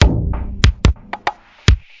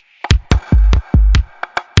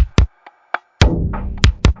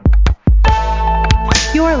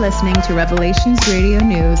listening to Revelations Radio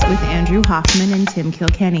News with Andrew Hoffman and Tim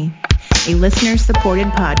Kilkenny, a listener-supported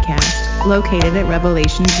podcast located at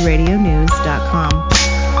revelationsradionews.com.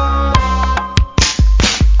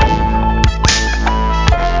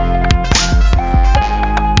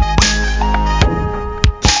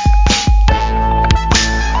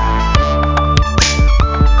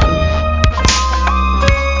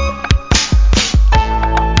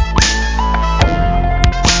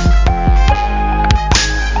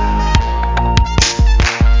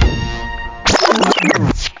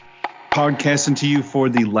 Podcasting to you for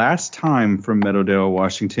the last time from Meadowdale,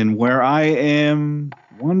 Washington, where I am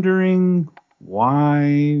wondering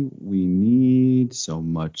why we need so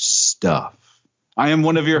much stuff. I am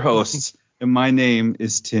one of your hosts, and my name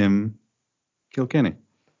is Tim Kilkenny.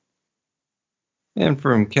 And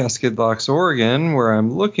from Cascade Locks, Oregon, where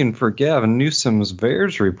I'm looking for Gavin Newsom's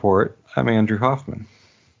VAERS report, I'm Andrew Hoffman.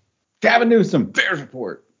 Gavin Newsom, VAERS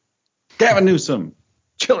report. Gavin Newsom,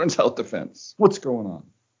 Children's Health Defense. What's going on?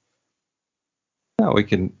 No, we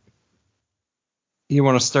can. You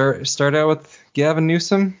want to start out with Gavin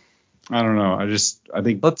Newsom? I don't know. I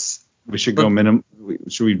think we should go minimum.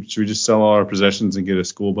 Should we just sell all our possessions and get a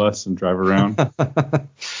school bus and drive around?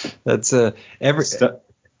 That's every stuff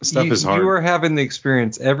is hard. You are having the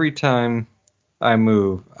experience every time I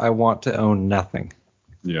move. I want to own nothing.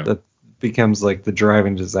 Yeah. That becomes like the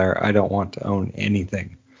driving desire. I don't want to own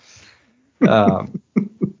anything.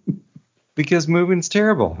 Because moving's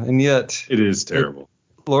terrible, and yet it is terrible.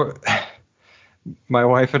 My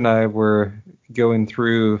wife and I were going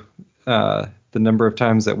through the number of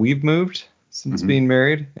times that we've moved since being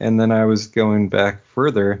married, and then I was going back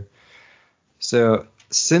further. So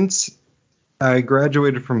since I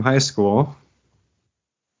graduated from high school,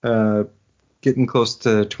 getting close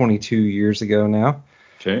to 22 years ago now,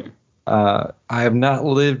 okay, I have not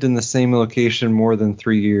lived in the same location more than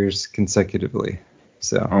 3 years consecutively.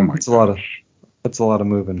 So that's a lot of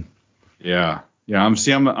moving. Yeah. I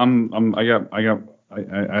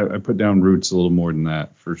put down roots a little more than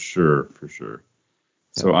that for sure.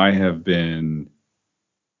 So I have been,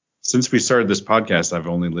 since we started this podcast, I've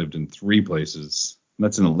only lived in 3 places.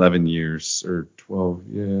 That's in 11 years or 12.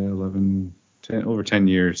 Yeah, 11, 10, over 10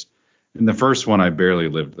 years. And the first one, I barely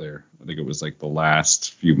lived there. I think it was like the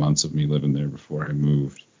last few months of me living there before I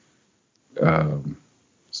moved.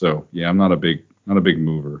 So yeah, I'm not a big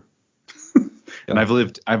mover. And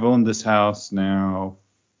I've owned this house now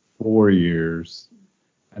 4 years,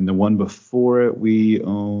 and the one before it we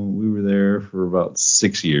were there for about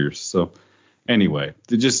 6 years. So anyway,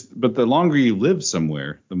 but the longer you live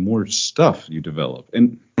somewhere, the more stuff you develop.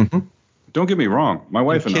 And don't get me wrong, my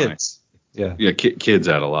wife and kids. Kids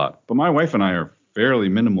add a lot, but my wife and I are fairly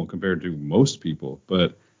minimal compared to most people.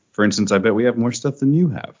 But for instance, I bet we have more stuff than you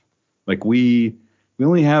have. Like we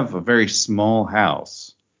only have a very small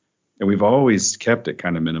house, and we've always kept it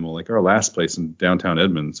kind of minimal. Like our last place in downtown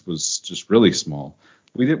Edmonds was just really small.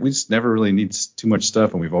 We just never really need too much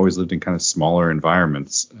stuff, and we've always lived in kind of smaller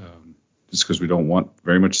environments, just because we don't want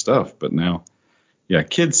very much stuff. But now, yeah,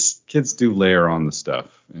 kids do layer on the stuff.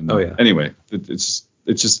 And anyway, it's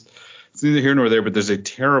neither here nor there. But there's a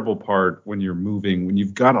terrible part when you're moving, when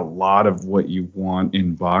you've got a lot of what you want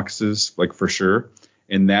in boxes, like for sure,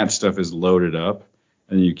 and that stuff is loaded up.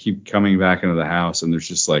 And you keep coming back into the house, and there's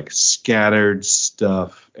just like scattered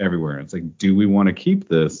stuff everywhere. It's like, do we want to keep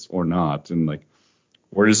this or not? And like,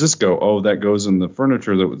 where does this go? Oh, that goes in the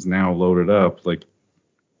furniture that was now loaded up. Like,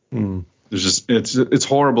 there's just it's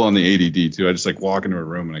horrible on the ADD too. I just like walk into a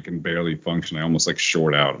room and I can barely function. I almost like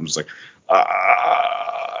short out. I'm just like,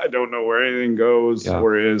 I don't know where anything goes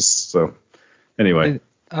or is. So anyway,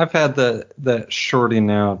 I've had that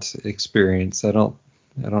shorting out experience. I don't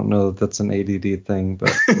know that that's an ADD thing,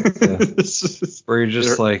 but where you're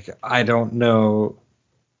just like, I don't know,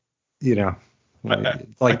 tell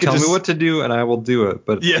me what to do and I will do it.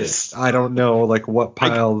 But I don't know like what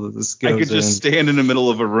pile this goes in. I could just stand in the middle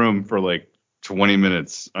of a room for like 20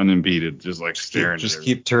 minutes unimpeded, just like staring. Just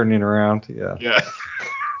keep turning around. Yeah.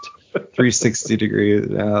 360 degrees.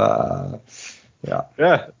 Yeah.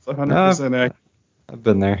 It's 100%. I've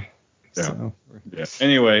been there. Yeah. So. Yeah.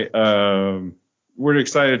 Anyway, we're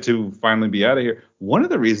excited to finally be out of here. One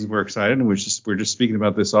of the reasons we're excited, and we're just speaking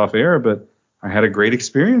about this off air, but I had a great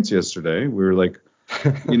experience yesterday. We were like,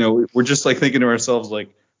 we're just like thinking to ourselves,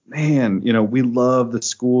 like, man, we love the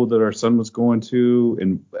school that our son was going to,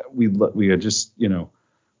 and we had just, we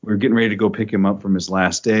were getting ready to go pick him up from his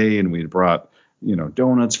last day, and we had brought,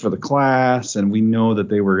 donuts for the class, and we know that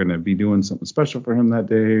they were going to be doing something special for him that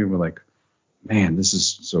day. And we're like, man, this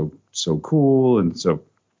is so cool, and so.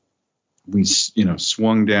 we,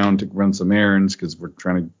 swung down to run some errands because we're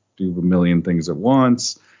trying to do a million things at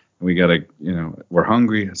once. And we got to, we're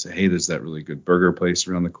hungry. I say, hey, there's that really good burger place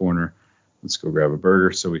around the corner. Let's go grab a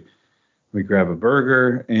burger. So we grab a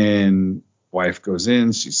burger, and wife goes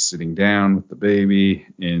in. She's sitting down with the baby,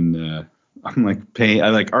 and I'm like,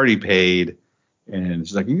 I already paid. And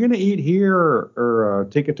she's like, "Are you gonna eat here or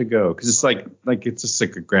take it to go?" Because it's like it's just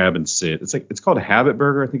like a grab and sit. It's called a Habit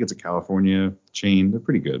Burger. I think it's a California chain. They're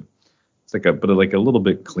pretty good. It's like a little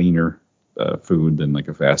bit cleaner food than like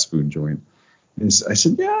a fast food joint. And I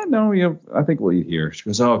said, "Yeah, no, I think we'll eat here." She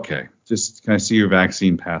goes, "Oh, okay. Just can I see your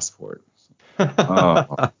vaccine passport?"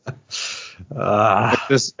 At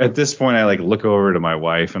this point, I like look over to my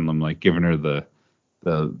wife, and I'm like giving her the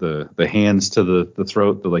hands to the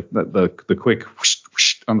throat, the quick whoosh,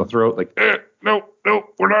 whoosh on the throat, like, no,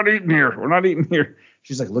 we're not eating here.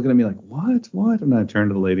 She's like looking at me like, what? And I turn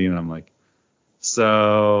to the lady, and I'm like,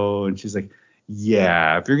 and she's like,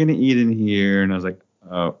 yeah, if you're gonna eat in here. And I was like,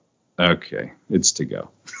 oh, okay, it's to go.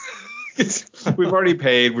 We've already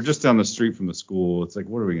paid. We're just down the street from the school. It's like,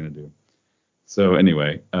 what are we gonna do? So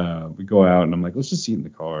anyway, we go out, and I'm like, let's just eat in the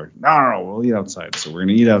car. No, we'll eat outside. So we're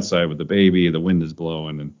gonna eat outside with the baby. The wind is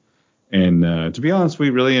blowing, and to be honest,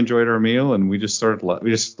 we really enjoyed our meal, and we just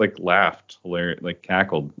laughed, hilarious, like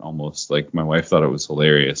cackled almost. Like my wife thought it was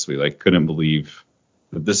hilarious. We like couldn't believe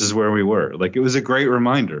that this is where we were. Like it was a great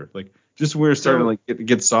reminder. Like just we were starting to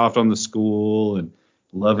get soft on the school and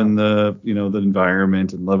loving the the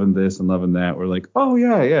environment and loving this and loving that. We're like, oh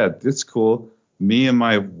yeah, it's cool. Me and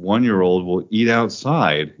my 1-year-old will eat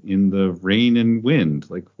outside in the rain and wind.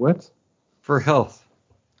 Like what? For health.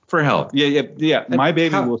 Yeah. And my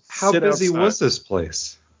baby will how sit busy outside. was this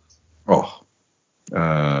place? Oh,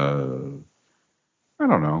 I don't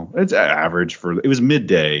know. It's average it was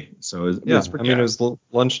midday, so it was it was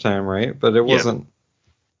lunchtime, right? But it wasn't.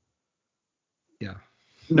 Yeah.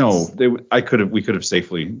 No, we could have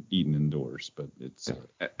safely eaten indoors, but it's just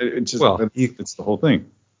it's the whole thing.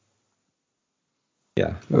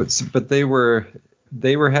 Yeah, but they were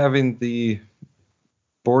having the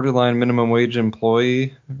borderline minimum wage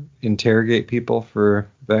employee interrogate people for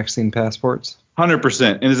vaccine passports.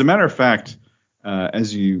 100%. And as a matter of fact,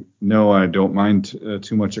 as you know, I don't mind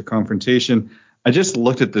too much a confrontation. I just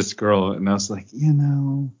looked at this girl and I was like,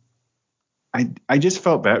 I just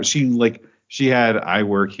felt bad. She had, I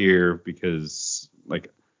work here because like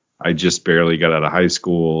I just barely got out of high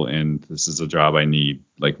school and this is a job I need,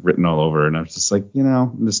 like written all over. And I was just like,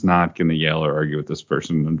 I'm just not going to yell or argue with this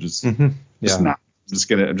person. I'm just not.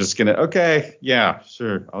 I'm just gonna. Okay, yeah,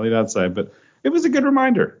 sure, I'll eat outside. But it was a good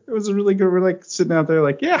reminder. It was a really good. We're like sitting out there,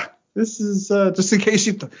 like, yeah, this is just in case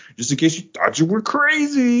you thought you were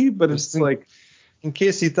crazy. But it's like, in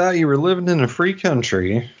case you thought you were living in a free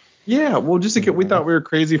country. Yeah, well, just in case we thought we were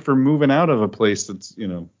crazy for moving out of a place that's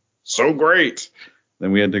so great.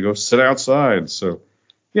 Then we had to go sit outside. So,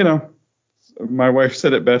 my wife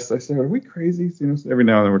said it best. I said, "Are we crazy?" So, every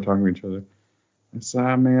now and then we're talking to each other. I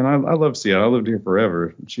said, man, I love Seattle. I lived here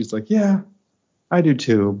forever. And she's like, yeah, I do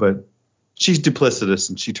too. But she's duplicitous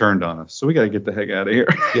and she turned on us. So we got to get the heck out of here.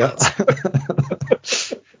 Yeah.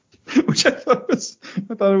 Which I thought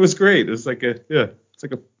it was great. It's like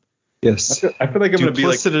yes. I feel like I'm going to be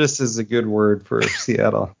like. Duplicitous is a good word for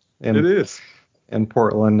Seattle. It is. And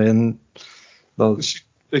Portland and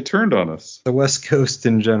they turned on us. The West Coast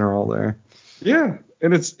in general there. Yeah.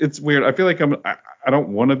 And it's weird. I feel like I don't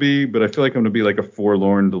want to be, but I feel like I'm going to be like a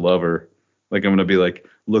forlorn lover. Like I'm going to be like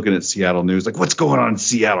looking at Seattle news, like what's going on in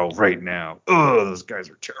Seattle right now? Oh, those guys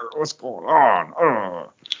are terrible. What's going on?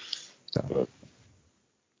 Oh.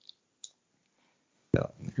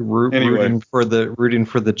 Rooting for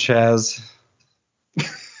the Chaz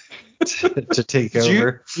to take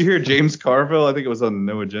over. Did you hear James Carville? I think it was on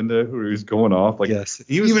No Agenda who was going off. Like, yes,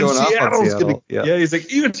 he was going off on Seattle. Yeah, he's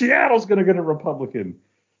like, even Seattle's going to get a Republican.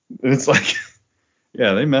 And it's like,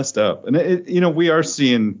 yeah, they messed up. And we are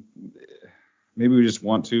seeing. Maybe we just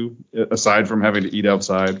want to, aside from having to eat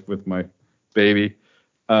outside with my baby.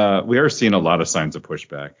 We are seeing a lot of signs of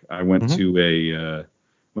pushback. I went to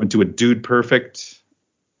a Dude Perfect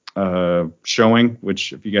showing,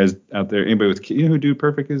 which if you guys out there, anybody with kids, who Dude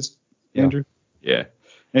Perfect is, Andrew? Yeah.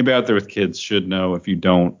 Anybody out there with kids should know. If you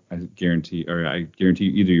don't, I guarantee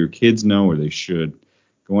either your kids know or they should.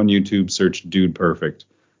 Go on YouTube, search Dude Perfect.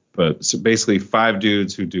 But so basically 5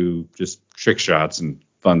 dudes who do just trick shots and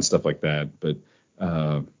fun stuff like that. But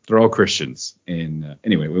they're all Christians. And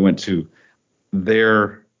anyway, we went to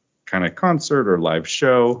their kind of concert or live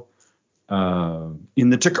show in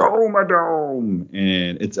the Tacoma Dome.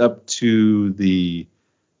 And it's up to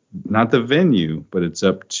not the venue, but it's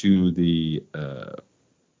up to the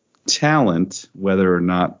talent whether or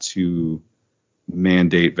not to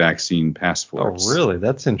mandate vaccine passports. Oh, really?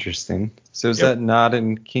 That's interesting. So is Yep. that not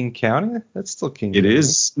in King County? That's still King It County.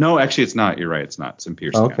 is. No, actually, it's not. You're right. It's not. It's in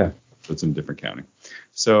Pierce Okay. County. So it's in a different county.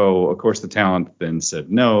 So, of course, the talent then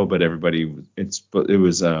said no, but it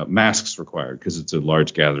was masks required because it's a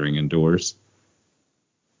large gathering indoors.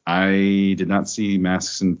 I did not see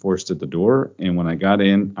masks enforced at the door. And when I got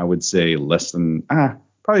in, I would say less than,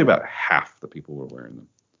 probably about half the people were wearing them.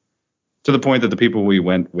 To the point that the people we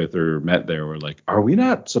went with or met there were like, are we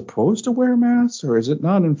not supposed to wear masks or is it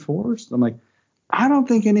not enforced? I'm like, I don't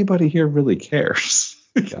think anybody here really cares.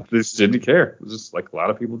 Yeah. They just didn't care. It was just like a lot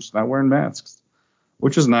of people just not wearing masks,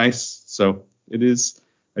 which is nice. So it is.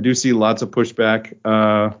 I do see lots of pushback.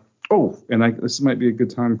 This might be a good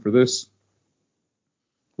time for this.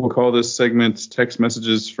 We'll call this segment Text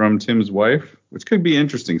Messages from Tim's Wife, which could be an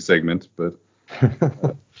interesting segment, but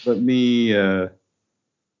let me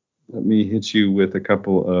hit you with a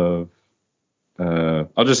couple of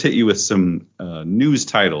I'll just hit you with some news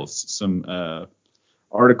titles, some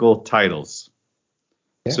article titles.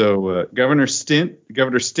 Yeah. So Governor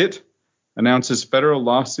Stitt announces federal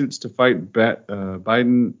lawsuits to fight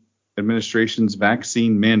Biden administration's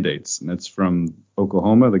vaccine mandates. And that's from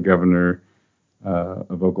Oklahoma. The governor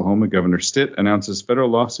of Oklahoma, Governor Stitt, announces federal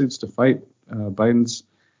lawsuits to fight Biden's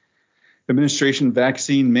administration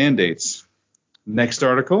vaccine mandates. Next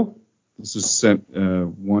article. This is sent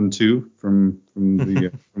 1-2 from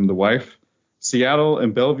the wife. Seattle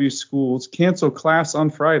and Bellevue schools cancel class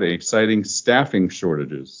on Friday, citing staffing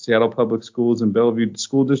shortages. Seattle Public Schools and Bellevue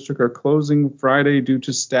School District are closing Friday due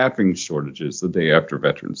to staffing shortages the day after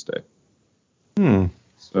Veterans Day.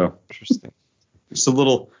 So interesting. Just a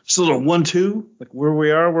little 1-2, like where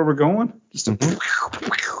we are, where we're going.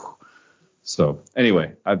 So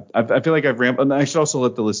anyway, I feel like I've rambled. And I should also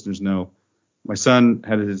let the listeners know, my son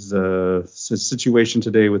had his situation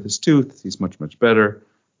today with his tooth. He's much, much better.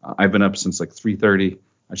 I've been up since like 3:30.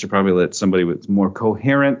 I should probably let somebody with more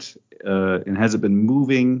coherent and hasn't been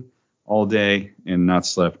moving all day and not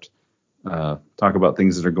slept talk about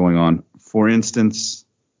things that are going on. For instance,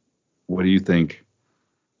 what do you think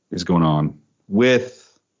is going on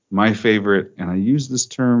with my favorite, and I use this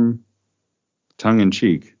term tongue in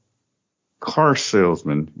cheek, used car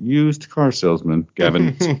salesman,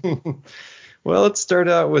 Gavin? Well, let's start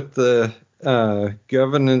out with the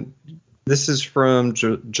governor. This is from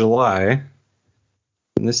July.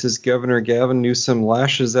 And this is Governor Gavin Newsom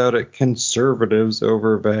lashes out at conservatives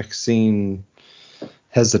over vaccine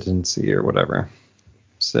hesitancy or whatever.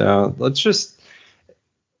 So let's just,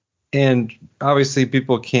 and obviously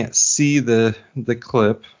people can't see the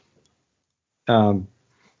clip. I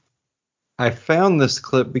found this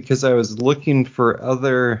clip because I was looking for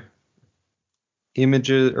other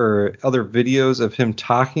images or other videos of him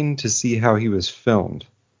talking to see how he was filmed.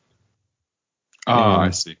 I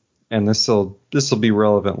see. And this will be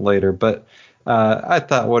relevant later, but I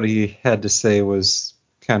thought what he had to say was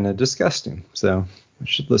kind of disgusting, so I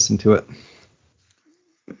should listen to it.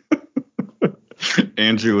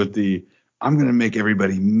 Andrew with the, I'm going to make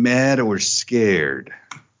everybody mad or scared.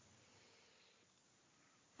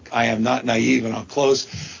 I am not naive, and I'll close,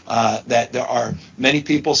 that there are many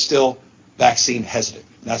people still vaccine hesitant.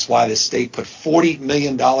 That's why the state put $40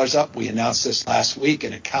 million up. We announced this last week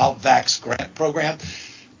in a CalVax grant program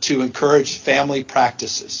to encourage family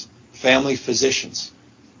practices, family physicians,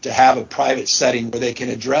 to have a private setting where they can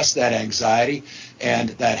address that anxiety and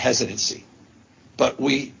that hesitancy. But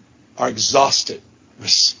we are exhausted,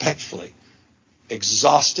 respectfully,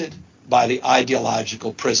 exhausted by the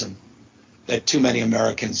ideological prism that too many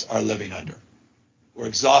Americans are living under. We're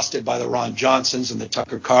exhausted by the Ron Johnsons and the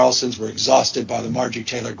Tucker Carlsons. We're exhausted by the Marjorie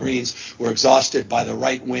Taylor Greens. We're exhausted by the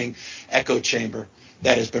right-wing echo chamber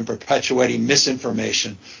that has been perpetuating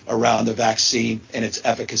misinformation around the vaccine and its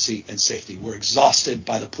efficacy and safety. We're exhausted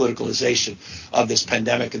by the politicalization of this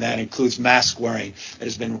pandemic, and that includes mask wearing that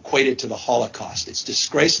has been equated to the Holocaust. It's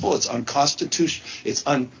disgraceful. It's unconstitutional. It's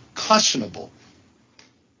unconscionable.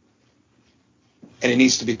 And it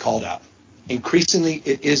needs to be called out. Increasingly,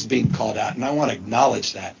 it is being called out, and I want to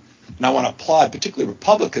acknowledge that. And I want to applaud particularly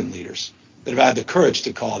Republican leaders that have had the courage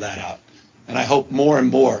to call that out. And I hope more and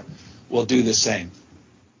more will do the same.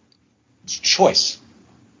 It's choice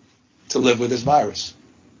to live with this virus.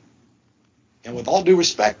 And with all due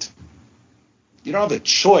respect, you don't have a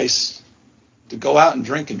choice to go out and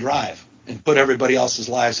drink and drive and put everybody else's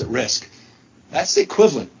lives at risk. That's the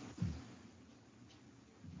equivalent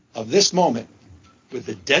of this moment with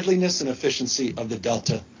the deadliness and efficiency of the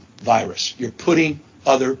Delta virus. You're putting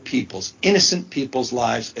other people's, innocent people's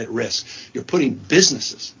lives at risk. You're putting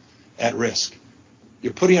businesses at risk.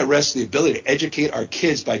 You're putting at risk the ability to educate our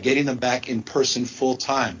kids by getting them back in person full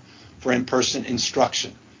time for in-person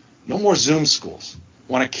instruction. No more Zoom schools.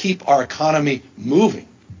 We want to keep our economy moving.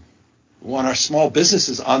 We want our small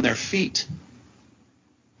businesses on their feet.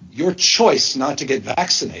 Your choice not to get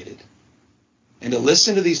vaccinated and to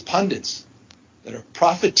listen to these pundits that are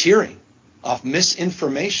profiteering off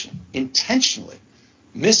misinformation, intentionally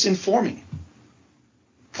misinforming you,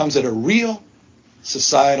 comes at a real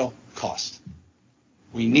societal cost.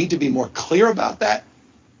 We need to be more clear about that,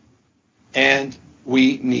 and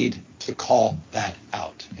we need to call that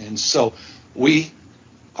out. And so we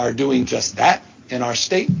are doing just that in our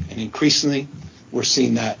state, and increasingly we're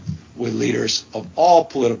seeing that with leaders of all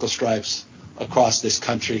political stripes across this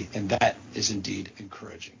country, and that is indeed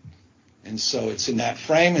encouraging. And so it's in that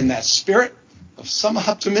frame, in that spirit of some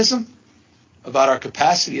optimism about our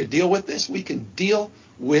capacity to deal with this. We can deal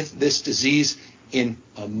with this disease in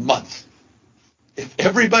a month. If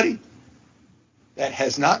everybody that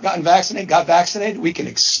has not gotten vaccinated got vaccinated, we can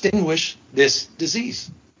extinguish this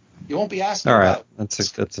disease. You won't be asking about it.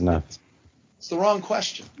 That's enough. It's the wrong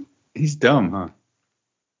question. He's dumb, huh?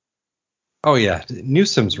 Oh yeah,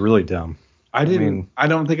 Newsom's really dumb. I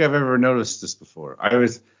don't think I've ever noticed this before.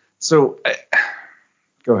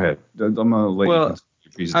 Go ahead. I'm gonna let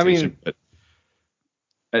you continue your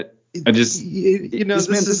presentation.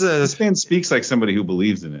 This man speaks like somebody who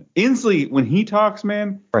believes in it. Inslee, when he talks,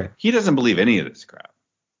 man, right, he doesn't believe any of this crap.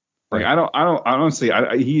 Like right. I don't honestly.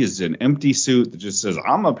 He is an empty suit that just says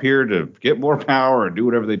I'm up here to get more power and do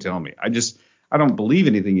whatever they tell me. I don't believe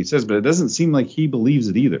anything he says, but it doesn't seem like he believes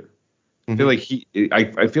it either. I feel like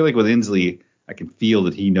I feel like with Inslee, I can feel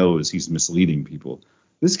that he knows he's misleading people.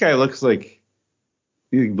 This guy looks like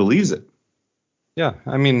he believes it. Yeah,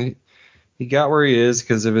 I mean, he got where he is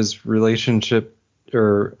because of his relationship,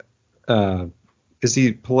 or is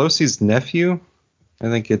he Pelosi's nephew? I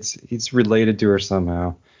think he's related to her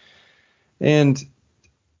somehow. And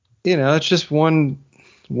it's just one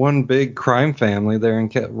big crime family there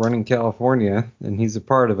running California, and he's a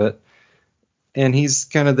part of it. And he's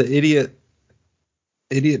kind of the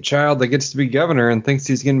idiot child that gets to be governor and thinks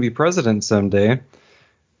he's going to be president someday.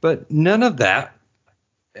 But none of that,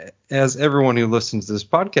 as everyone who listens to this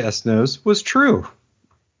podcast knows, was true.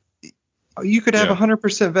 You could have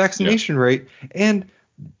 100% vaccination rate, and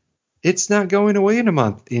it's not going away in a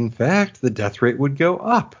month. In fact, the death rate would go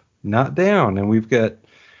up, not down. And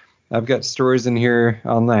I've got stories in here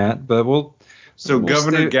on that, but we'll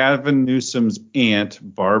Governor Gavin Newsom's aunt,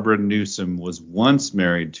 Barbara Newsom, was once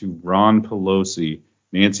married to Ron Pelosi,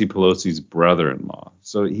 Nancy Pelosi's brother-in-law.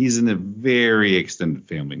 So he's in a very extended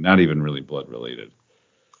family, not even really blood related.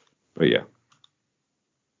 But yeah.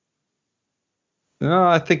 No,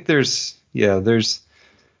 I think there's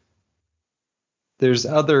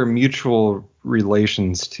other mutual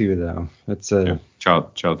relations too, though. It's a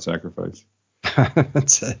child sacrifice.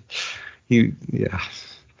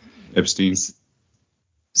 Epstein.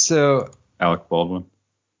 So Alec Baldwin.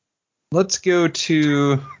 Let's go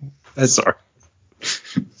to. Sorry.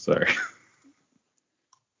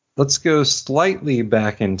 Let's go slightly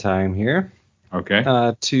back in time here. Okay.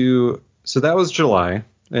 So that was July,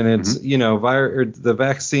 and it's the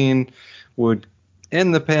vaccine would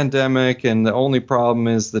end the pandemic, and the only problem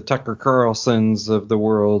is the Tucker Carlsons of the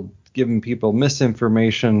world giving people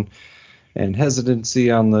misinformation and hesitancy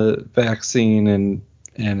on the vaccine, and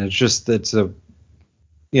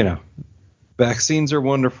vaccines are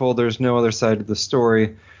wonderful. There's no other side of the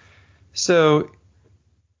story. So,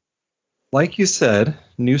 like you said,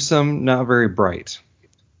 Newsom not very bright.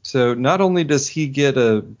 So not only does he get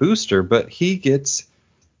a booster, but he gets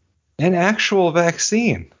an actual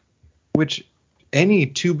vaccine, which any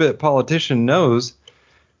two-bit politician knows.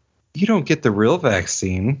 You don't get the real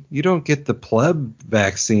vaccine. You don't get the pleb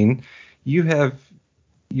vaccine. You have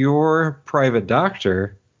your private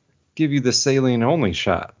doctor give you the saline-only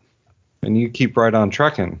shot, and you keep right on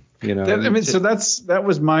trucking. That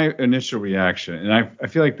was my initial reaction, and I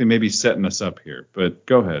feel like they may be setting us up here. But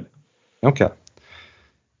go ahead. Okay.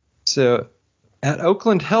 So, at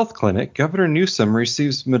Oakland Health Clinic, Governor Newsom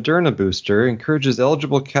receives Moderna booster, encourages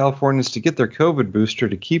eligible Californians to get their COVID booster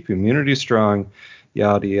to keep immunity strong,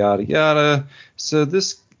 yada, yada, yada. So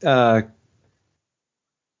this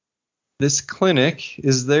clinic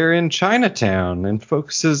is there in Chinatown and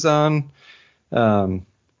focuses on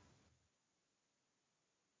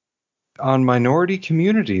minority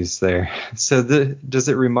communities there. So does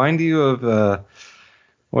it remind you of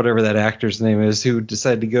whatever that actor's name is who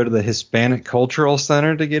decided to go to the Hispanic Cultural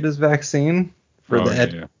Center to get his vaccine for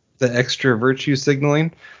the extra virtue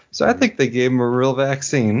signaling? So I think they gave him a real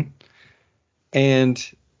vaccine. And,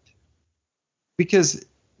 because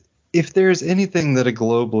if there's anything that a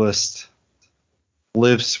globalist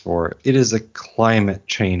lives for, it is a climate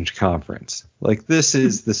change conference. Like, this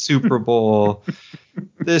is the Super Bowl.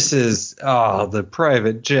 This is the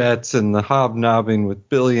private jets and the hobnobbing with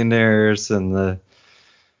billionaires and the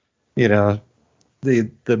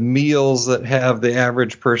meals that have the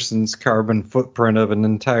average person's carbon footprint of an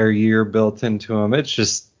entire year built into them. It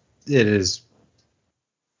is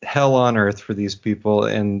hell on earth for these people,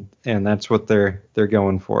 and that's what they're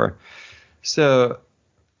going for. So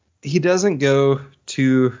he doesn't go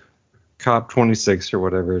to COP26 or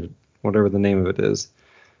whatever the name of it is.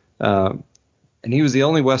 And he was the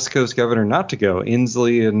only West Coast governor not to go.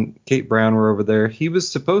 Inslee and Kate Brown were over there. He was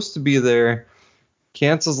supposed to be there,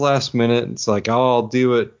 cancels last minute. It's like, I'll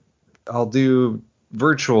do it. I'll do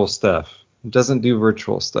virtual stuff. Doesn't do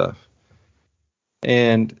virtual stuff.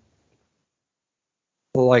 And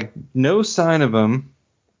like, no sign of him.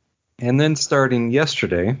 And then starting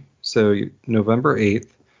yesterday, so November 8th,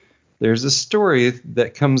 there's a story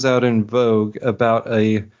that comes out in Vogue about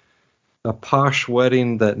a posh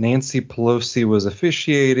wedding that Nancy Pelosi was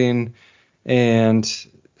officiating, and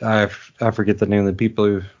I forget the name of the people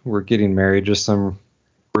who were getting married, just some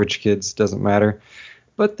rich kids, doesn't matter.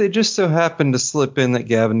 But they just so happened to slip in that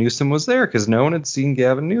Gavin Newsom was there because no one had seen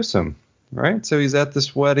Gavin Newsom, right? So he's at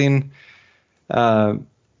this wedding, and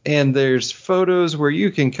there's photos where you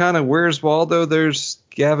can kind of, where's Waldo? There's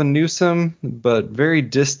Gavin Newsom, but very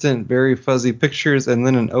distant, very fuzzy pictures, and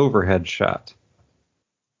then an overhead shot.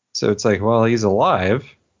 So it's like, well, he's alive.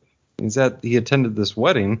 He attended this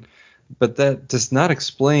wedding, but that does not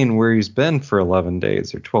explain where he's been for 11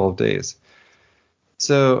 days or 12 days.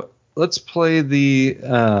 So let's play the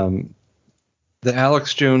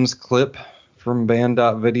Alex Jones clip from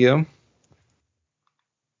Band.video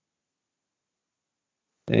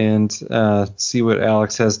and see what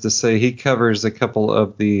Alex has to say. He covers a couple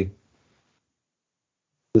of the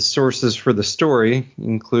sources for the story,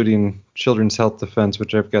 including Children's Health Defense,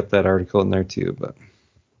 which I've got that article in there too. But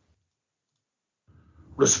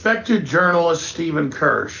respected journalist Stephen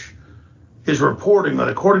Kirsch is reporting that,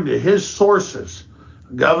 according to his sources,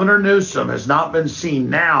 Governor Newsom has not been seen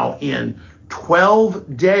now in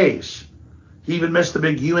 12 days. He even missed the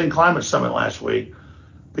big UN climate summit last week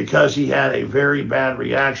because he had a very bad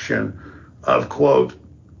reaction of, quote,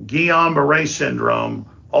 Guillain-Barré syndrome,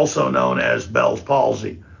 also known as Bell's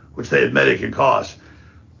palsy, which they admit it can cause.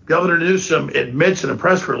 Governor Newsom admits in a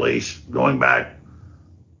press release going back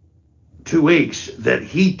 2 weeks that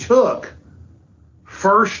he took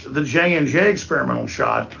first the J&J experimental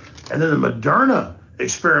shot and then the Moderna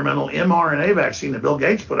experimental mRNA vaccine that Bill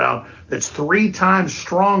Gates put out that's 3 times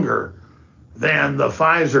stronger than the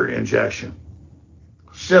Pfizer injection.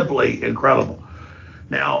 Simply incredible.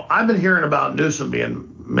 Now, I've been hearing about Newsom being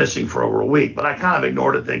missing for over a week, but I kind of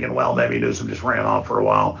ignored it thinking, well, maybe Newsom just ran off for a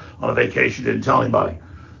while on a vacation, didn't tell anybody.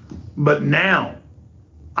 But now,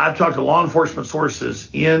 I've talked to law enforcement sources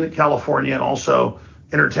in California and also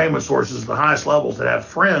entertainment sources at the highest levels that have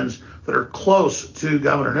friends that are close to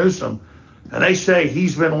Governor Newsom, and they say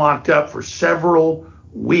he's been locked up for several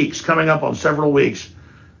weeks, coming up on several weeks,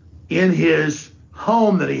 in his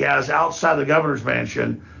home that he has outside the governor's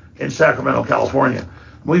mansion in Sacramento, California.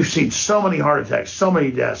 We've seen so many heart attacks, so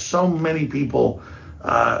many deaths, so many people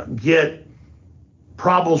get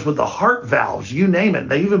problems with the heart valves, you name it.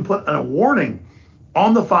 They even put a warning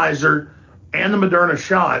on the Pfizer and the Moderna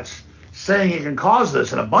shots saying it can cause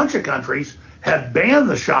this. And a bunch of countries have banned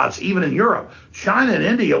the shots, even in Europe. China and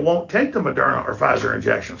India won't take the Moderna or Pfizer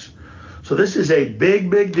injections. So this is a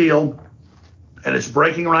big, big deal, and it's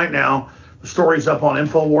breaking right now. The story's up on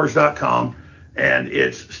Infowars.com, and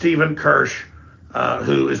it's Stephen Kirsch,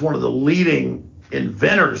 who is one of the leading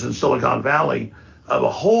inventors in Silicon Valley of a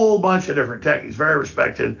whole bunch of different tech. He's very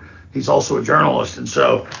respected. He's also a journalist, and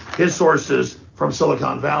so his sources from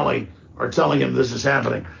Silicon Valley are telling him this is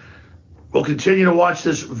happening. We'll continue to watch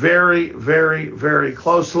this very, very, very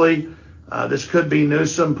closely. This could be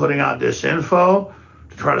Newsom putting out disinfo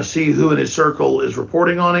to try to see who in his circle is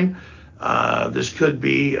reporting on him. This could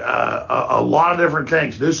be a lot of different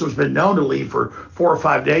things. Newsom's been known to leave for 4 or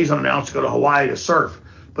 5 days unannounced to go to Hawaii to surf.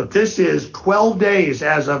 But this is 12 days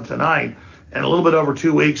as of tonight and a little bit over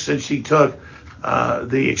 2 weeks since he took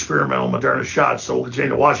the experimental Moderna shots. So we'll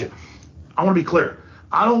continue to watch it. I want to be clear.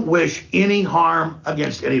 I don't wish any harm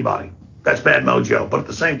against anybody. That's bad mojo. But at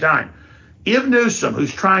the same time, if Newsom,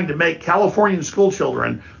 who's trying to make Californian school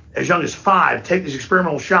children as young as 5 take these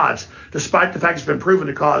experimental shots, despite the fact it's been proven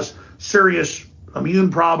to cause serious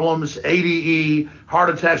immune problems, ADE, heart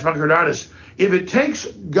attacks, myocarditis, if it takes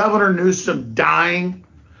Governor Newsom dying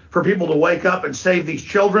for people to wake up and save these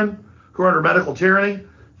children, who are under medical tyranny,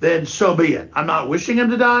 then so be it. I'm not wishing him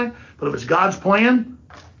to die, but if it's God's plan,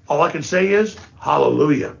 all I can say is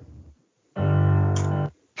hallelujah.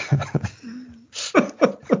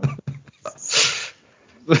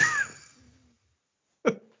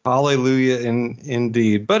 Hallelujah,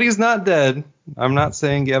 indeed. But he's not dead. I'm not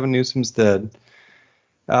saying Gavin Newsom's dead.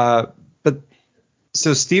 But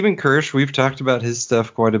so Stephen Kirsch, we've talked about his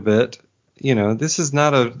stuff quite a bit. You know, he's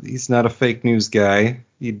not a fake news guy.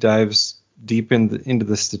 He dives deep into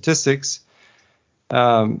the statistics.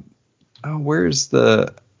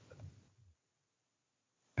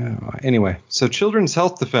 Anyway, so Children's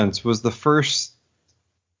Health Defense was the first,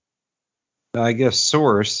 I guess,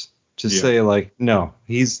 source to say, like, no,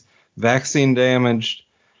 he's vaccine damaged,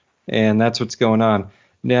 and that's what's going on.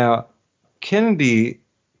 Now, Kennedy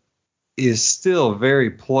is still very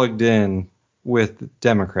plugged in with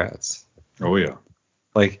Democrats. Oh, yeah.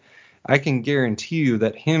 Like, I can guarantee you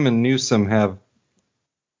that him and Newsom have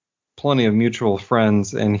plenty of mutual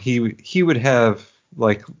friends, and he would have,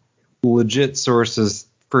 like, legit sources,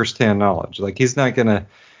 firsthand knowledge. Like, he's not going to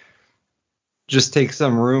just take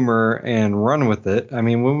some rumor and run with it. I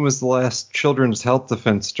mean, when was the last Children's Health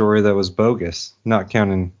Defense story that was bogus? Not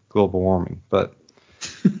counting global warming, but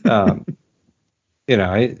you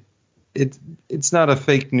know, it's not a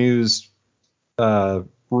fake news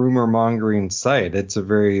rumor mongering site. It's a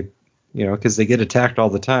very, you know, because they get attacked all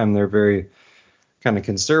the time. They're very kind of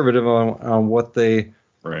conservative on what they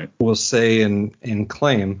will say and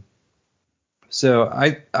claim. So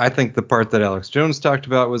I think the part that Alex Jones talked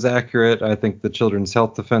about was accurate. I think the Children's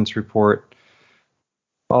Health Defense report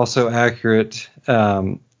also accurate.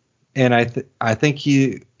 And I think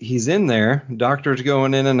he's in there. Doctors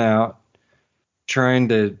going in and out, trying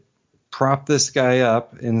to prop this guy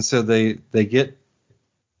up, and so they get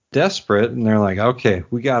desperate, and they're like, okay,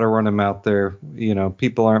 we got to run him out there. You know,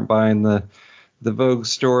 people aren't buying the Vogue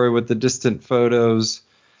story with the distant photos.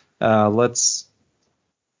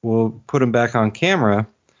 We'll put him back on camera,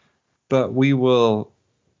 but we will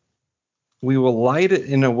light it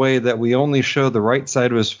in a way that we only show the right side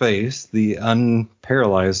of his face, the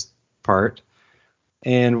unparalyzed part,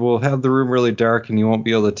 and we'll have the room really dark, and you won't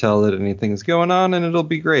be able to tell that anything's going on, and it'll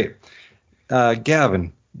be great.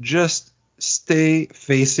 Gavin, just stay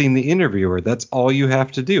facing the interviewer. That's all you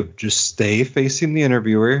have to do. Just stay facing the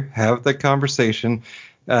interviewer, have the conversation,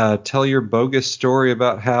 tell your bogus story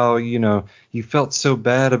about how, you know, you felt so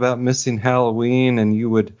bad about missing Halloween, and you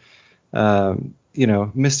would, you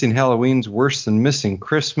know, missing Halloween's worse than missing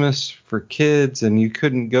Christmas for kids, and you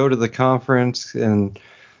couldn't go to the conference, and,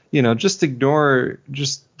 you know, just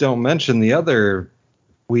don't mention the other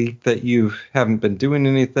week that you haven't been doing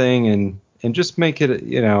anything, and just make it,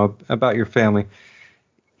 you know, about your family.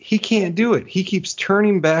 He can't do it. He keeps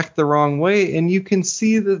turning back the wrong way, and you can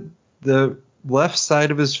see that the left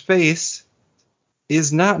side of his face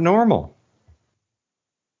is not normal.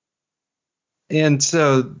 And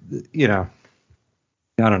so, you know,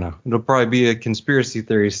 I don't know. It'll probably be a conspiracy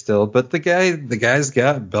theory still, but the guy's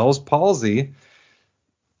got Bell's palsy,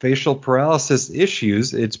 facial paralysis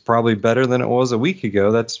issues. It's probably better than it was a week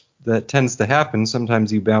ago. That tends to happen.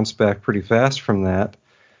 Sometimes you bounce back pretty fast from that.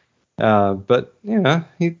 But, you know,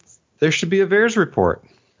 there should be a VAERS report.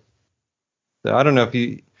 So I don't know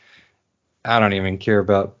I don't even care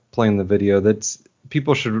about playing the video.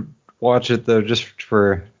 People should watch it, though, just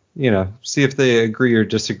for, you know, see if they agree or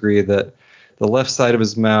disagree that the left side of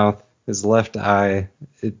his mouth, his left eye,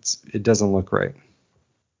 it doesn't look right.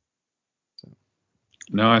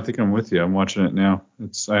 No, I think I'm with you. I'm watching it now.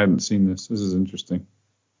 I hadn't seen this. This is interesting.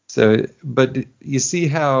 So, but you see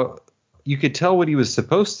how you could tell what he was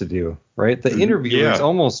supposed to do, right? The interview is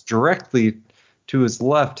almost directly to his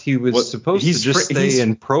left. He was supposed to just stay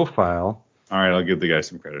in profile. All right, I'll give the guy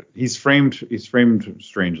some credit. He's framed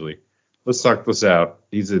strangely. Let's talk this out.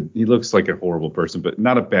 He looks like a horrible person, but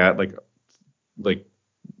not a bad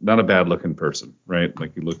not a bad looking person, right?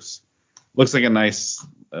 Like, he looks like a nice,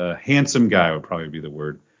 handsome guy would probably be the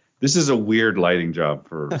word. This is a weird lighting job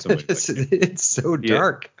for somebody. It's so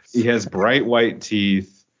dark. He has bright white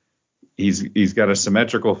teeth. He's got a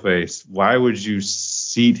symmetrical face. Why would you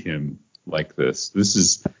seat him like this?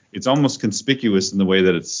 It's almost conspicuous in the way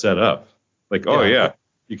that it's set up. Like,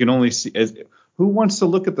 you can only see. Who wants to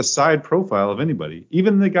look at the side profile of anybody?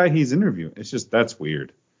 Even the guy he's interviewing. It's just, that's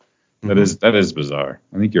weird. Mm-hmm. That is bizarre.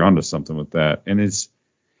 I think you're onto something with that. And his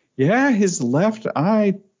left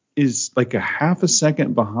eye is like a half a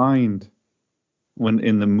second behind when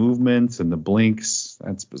in the movements and the blinks.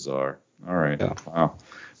 That's bizarre. All right. Yeah. Wow.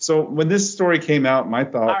 So when this story came out, my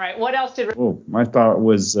thought. All right. What else did? My thought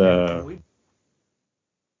was,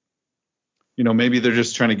 maybe they're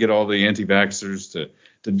just trying to get all the anti-vaxxers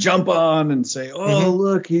to jump on and say, oh,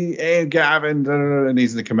 look, Gavin, and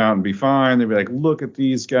he's going to come out and be fine. They'll be like, look at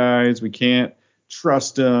these guys. We can't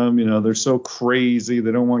trust them. They're so crazy.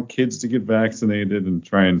 They don't want kids to get vaccinated, and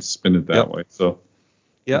try and spin it that way. So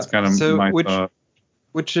that's kind of my thought.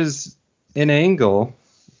 Which is an angle,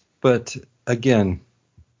 but again,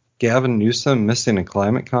 Gavin Newsom missing a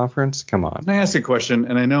climate conference? Come on. Can I ask a question?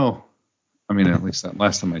 And I know, at least that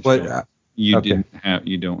last time I checked, you're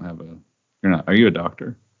not, are you a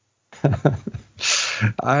doctor?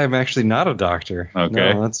 I'm actually not a doctor.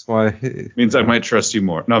 Okay. No, that's why. Means I might trust you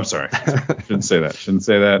more. No, I'm sorry. Shouldn't say that.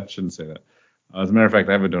 As a matter of fact,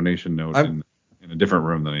 I have a donation note in a different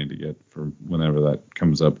room that I need to get for whenever that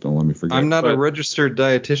comes up. Don't let me forget. I'm not a registered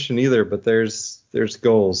dietitian either, but there's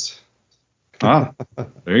goals. There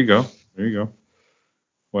you go.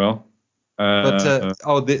 Well,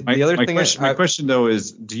 the other thing. My question though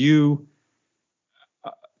is,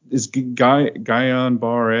 is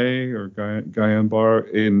Guillain-Barré or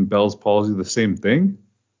Guillain-Barré in Bell's palsy the same thing?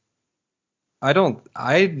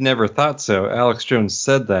 I never thought so. Alex Jones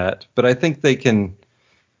said that, but I think they can.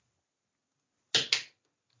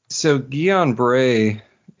 So Guillain-Barré,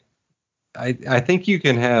 I think you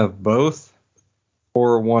can have both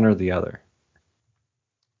or one or the other.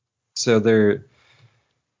 So they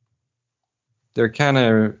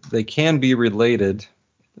can be related,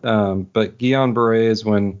 but Guillain-Barré is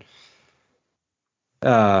when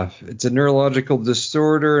it's a neurological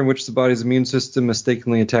disorder in which the body's immune system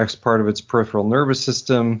mistakenly attacks part of its peripheral nervous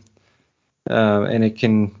system, and it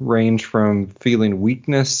can range from feeling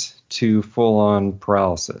weakness to full-on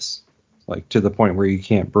paralysis, like to the point where you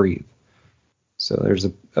can't breathe. So there's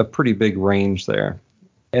a pretty big range there,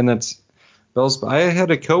 and that's Bell's. I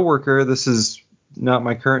had a coworker. This is not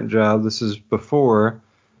my current job. This is before,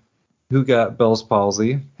 who got Bell's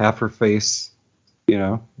palsy. Half her face,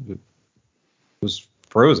 was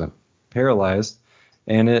frozen, paralyzed,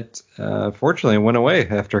 and it fortunately went away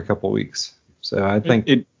after a couple weeks. So I think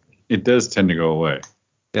it does tend to go away.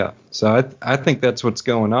 Yeah. So I think that's what's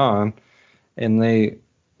going on, and they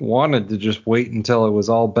wanted to just wait until it was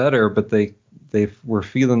all better, but they were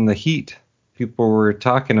feeling the heat. People were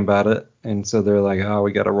talking about it, and so they're like, oh,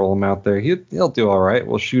 we got to roll him out there. He'll do all right.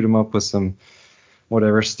 We'll shoot him up with some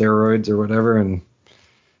whatever steroids or whatever, and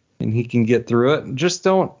he can get through it. Just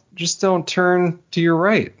don't turn to your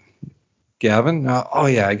right, Gavin. Oh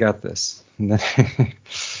yeah, I got this. Yeah.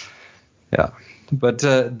 But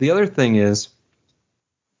the other thing is,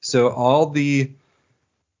 so all the,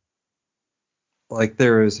 like,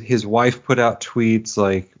 his wife put out tweets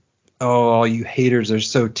like, oh, all you haters are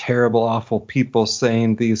so terrible, awful people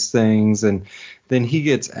saying these things. And then he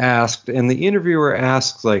gets asked, and the interviewer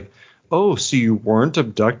asks, like, oh, so you weren't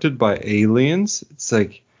abducted by aliens? It's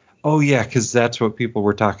like, oh, yeah, because that's what people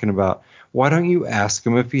were talking about. Why don't you ask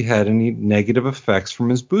him if he had any negative effects from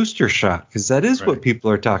his booster shot? Because that is what people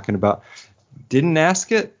are talking about. Didn't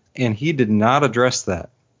ask it, and he did not address that.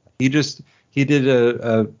 He did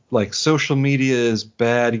a like, social media is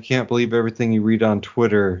bad, you can't believe everything you read on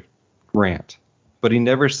Twitter rant. But he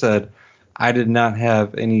never said, I did not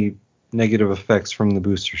have any negative effects from the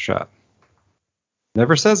booster shot.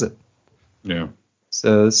 Never says it. Yeah.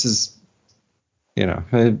 So this is,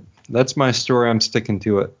 that's my story. I'm sticking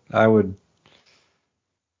to it. I'm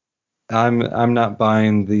not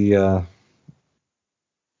buying the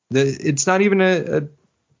it's not even an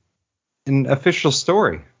official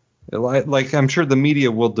story. Like, I'm sure the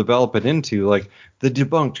media will develop it into, like, the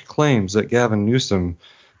debunked claims that Gavin Newsom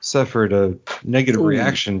suffered a negative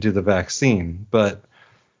reaction to the vaccine. But,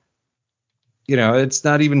 it's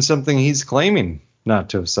not even something he's claiming not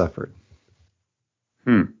to have suffered.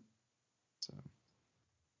 So,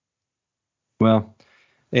 well,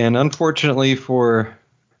 and unfortunately for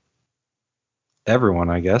everyone,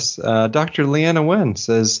 I guess, Dr. Leanna Wen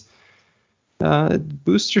says,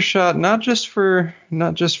 booster shot not just for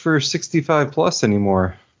 65 plus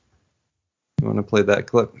anymore. You want to play that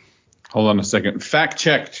clip? Hold on a second. Fact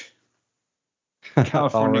checked.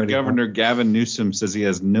 California Governor Gavin Newsom says he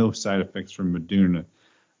has no side effects from Moderna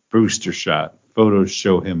booster shot. Photos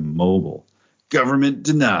show him mobile. Governor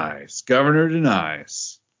denies.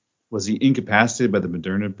 Was he incapacitated by the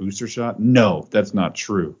Moderna booster shot? No, that's not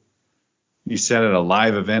true. He said at a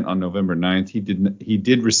live event on November 9th, he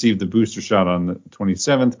did receive the booster shot on the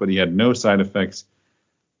 27th, but he had no side effects.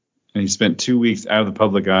 And he spent 2 weeks out of the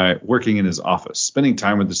public eye working in his office, spending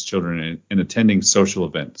time with his children and attending social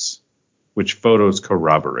events, which photos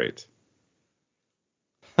corroborate.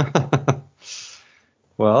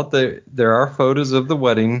 Well, there are photos of the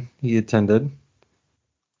wedding he attended.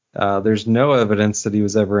 There's no evidence that he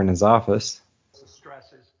was ever in his office.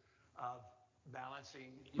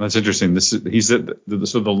 That's interesting. He said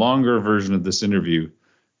so. The longer version of this interview,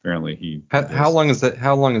 apparently How long is that?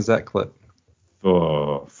 How long is that clip?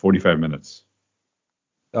 45 minutes.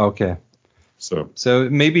 Okay. So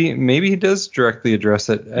maybe he does directly address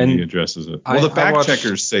it, and he addresses it. Well, the fact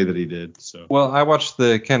checkers say that he did. So I watched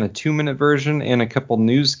the kind of 2-minute version and a couple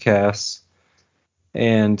newscasts,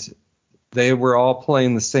 and they were all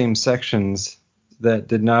playing the same sections that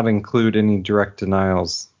did not include any direct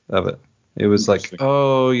denials of it. It was like,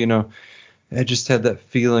 I just had that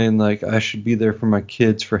feeling like I should be there for my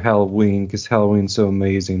kids for Halloween because Halloween's so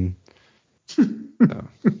amazing. So.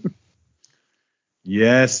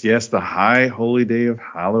 Yes, the high holy day of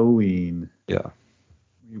Halloween. Yeah.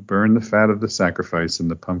 You burn the fat of the sacrifice in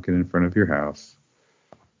the pumpkin in front of your house.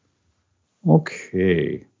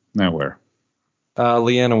 Okay. Now where?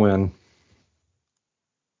 Leanna Wynn.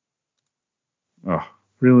 Oh,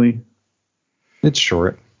 really? It's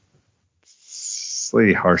short. This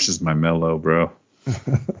lady harshes my mellow, bro.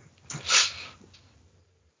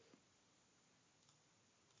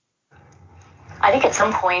 I think at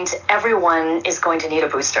some point, everyone is going to need a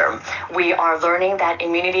booster. We are learning that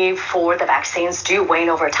immunity for the vaccines do wane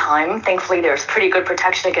over time. Thankfully, there's pretty good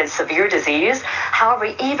protection against severe disease. However,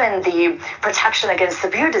 even the protection against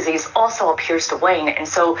severe disease also appears to wane. And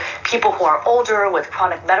so people who are older with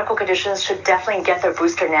chronic medical conditions should definitely get their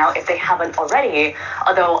booster now if they haven't already.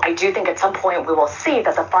 Although I do think at some point we will see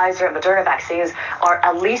that the Pfizer and Moderna vaccines are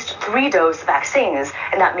at least 3-dose vaccines.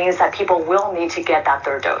 And that means that people will need to get that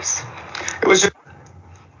third dose. It's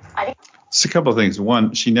a couple of things.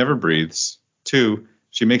 One, she never breathes. Two,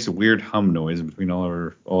 she makes a weird hum noise in between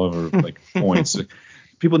all of her like points.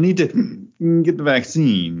 People need to get the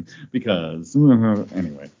vaccine because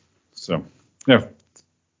anyway. So yeah,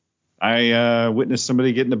 I witnessed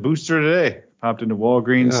somebody getting a booster today. Popped into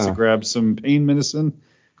Walgreens to grab some pain medicine.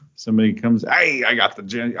 Somebody comes, hey, I got the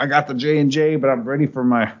J&J, but I'm ready for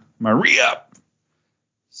my re-up.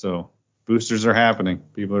 So boosters are happening.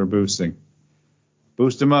 People are boosting.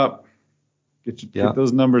 Boost them up. Get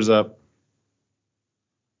those numbers up.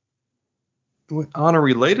 On a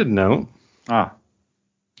related note,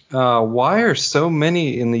 why are so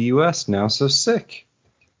many in the U.S. now so sick?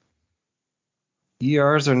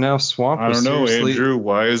 ERs are now swamped. I don't know, Andrew.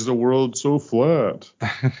 Why is the world so flat?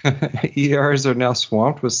 ERs are now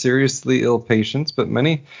swamped with seriously ill patients, but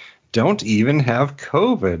many don't even have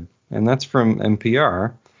COVID. And that's from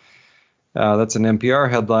NPR. That's an NPR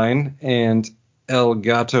headline. And El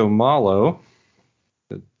Gato Malo.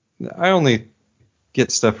 I only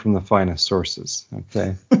get stuff from the finest sources,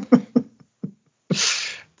 okay?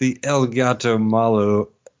 The El Gato Malo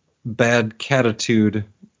Bad Catitude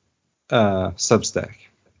Substack.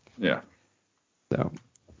 Yeah.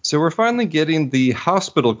 So we're finally getting the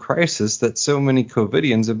hospital crisis that so many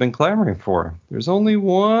COVIDians have been clamoring for. There's only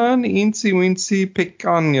one eensy-weensy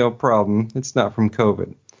pequeño problem. It's not from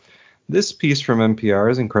COVID. This piece from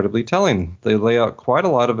NPR is incredibly telling. They lay out quite a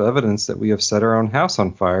lot of evidence that we have set our own house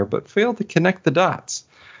on fire, but fail to connect the dots.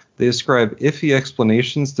 They ascribe iffy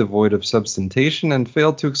explanations devoid of substantation and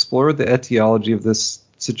fail to explore the etiology of this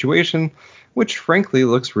situation, which frankly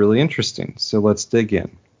looks really interesting. So let's dig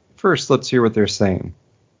in. First, let's hear what they're saying.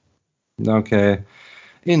 Okay.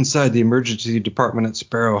 Inside the emergency department at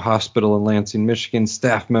Sparrow Hospital in Lansing, Michigan,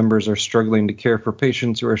 staff members are struggling to care for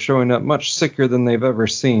patients who are showing up much sicker than they've ever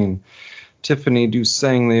seen. Tiffany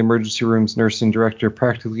Dusang, the emergency room's nursing director,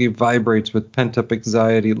 practically vibrates with pent-up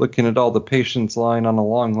anxiety, looking at all the patients lying on a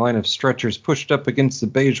long line of stretchers pushed up against the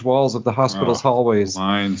beige walls of the hospital's hallways.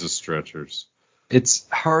 Lines of stretchers. It's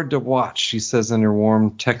hard to watch, she says in her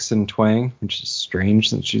warm Texan twang, which is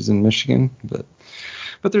strange since she's in Michigan,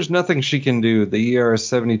 But there's nothing she can do. The ER's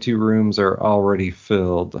 72 rooms are already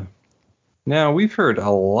filled. Now, we've heard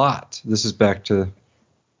a lot. This is back to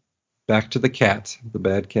the cat, the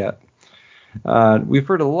bad cat. We've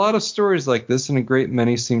heard a lot of stories like this, and a great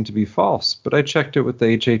many seem to be false. But I checked it with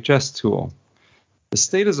the HHS tool. The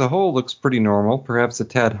state as a whole looks pretty normal, perhaps a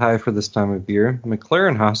tad high for this time of year.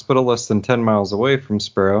 McLaren Hospital, less than 10 miles away from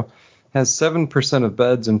Sparrow, has 7% of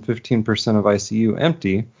beds and 15% of ICU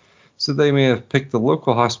empty. So they may have picked the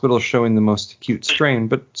local hospital showing the most acute strain,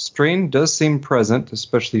 but strain does seem present,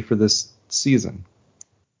 especially for this season.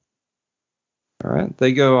 All right,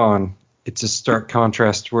 they go on. It's a stark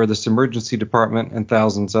contrast to where this emergency department and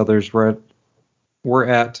thousands others were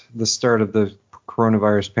at the start of the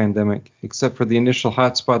coronavirus pandemic. Except for the initial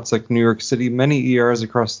hotspots like New York City, many ERs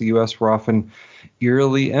across the U.S. were often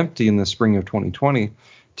eerily empty in the spring of 2020.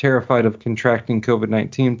 Terrified of contracting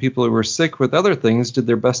COVID-19, people who were sick with other things did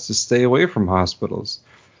their best to stay away from hospitals.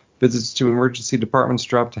 Visits to emergency departments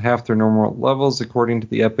dropped to half their normal levels, according to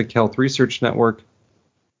the Epic Health Research Network.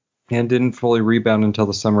 and didn't fully rebound until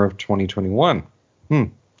the summer of 2021.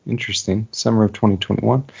 Interesting. Summer of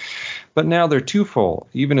 2021. But now they're twofold.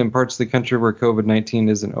 Even in parts of the country where COVID-19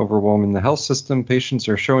 isn't overwhelming the health system, patients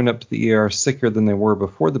are showing up to the ER sicker than they were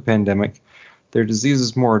before the pandemic. Their disease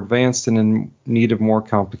is more advanced and in need of more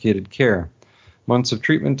complicated care. Months of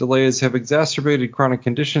treatment delays have exacerbated chronic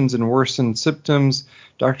conditions and worsened symptoms.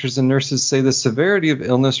 Doctors and nurses say the severity of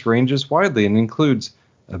illness ranges widely and includes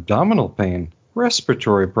abdominal pain,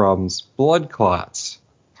 respiratory problems, blood clots,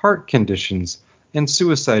 heart conditions, and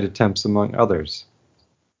suicide attempts, among others.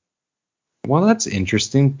 Well, that's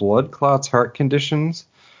interesting. Blood clots, heart conditions.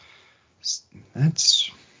 That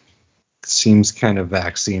seems kind of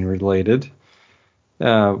vaccine related.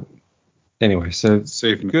 Anyway, so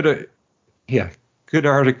Safe. Good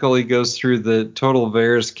article. He goes through the total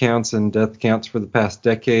VAERS counts and death counts for the past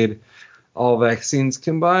decade. All vaccines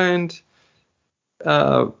combined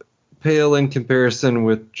pale in comparison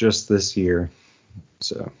with just this year.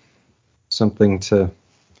 So something to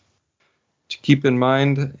keep in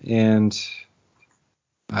mind, and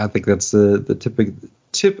I think that's the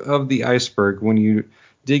tip of the iceberg when you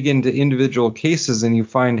dig into individual cases and you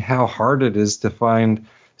find how hard it is to find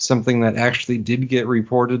something that actually did get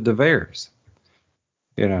reported to VAERS.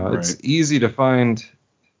 Right. It's easy to find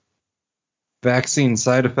vaccine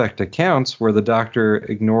side effect accounts where the doctor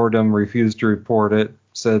ignored them, refused to report it,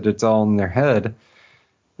 said it's all in their head.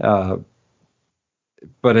 But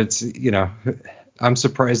it's, I'm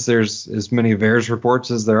surprised there's as many VAERS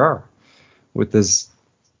reports as there are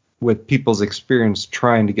with people's experience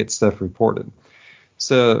trying to get stuff reported.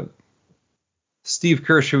 So Steve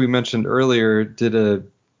Kirsch, who we mentioned earlier, did a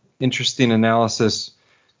interesting analysis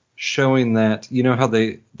showing that, how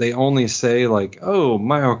they only say like, oh,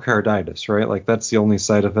 myocarditis, right? Like that's the only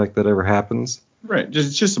side effect that ever happens. Right.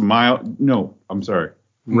 Just a mild. No, I'm sorry.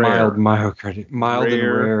 Mild myocarditis. Mild and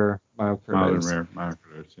rare myocarditis. Mild and rare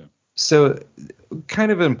myocarditis, yeah. So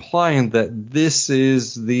kind of implying that this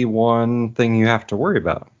is the one thing you have to worry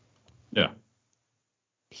about. Yeah.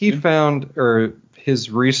 He found, or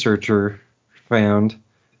his researcher found,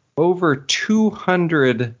 over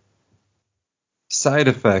 200 side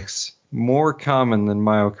effects more common than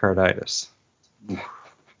myocarditis.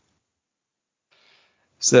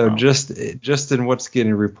 So wow. just in what's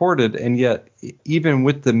getting reported, and yet even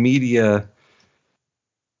with the media,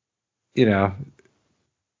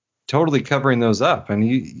 totally covering those up, and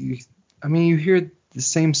you hear the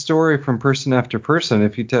same story from person after person.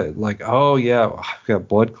 If you like, oh yeah, I've got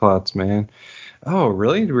blood clots, man. Oh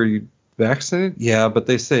really? Were you vaccinated? Yeah, but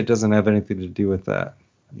they say it doesn't have anything to do with that.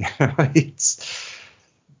 It's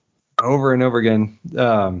over and over again.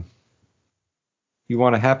 You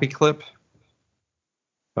want a happy clip?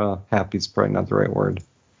 Well, happy's probably not the right word.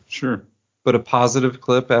 Sure. But a positive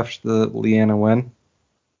clip after the Leanna win.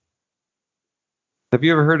 Have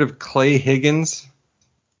you ever heard of Clay Higgins,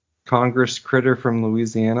 Congress critter from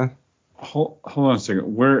Louisiana? Hold on a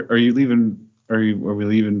second. Where are you leaving? Are we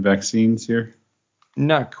leaving vaccines here?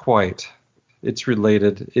 Not quite. It's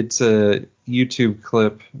related. It's a YouTube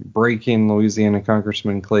clip breaking Louisiana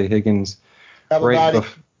Congressman Clay Higgins. Everybody.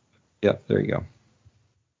 Yeah, there you go.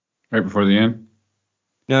 Right before the end?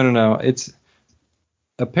 No. It's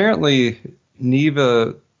apparently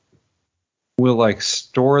Neva will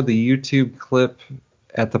store the YouTube clip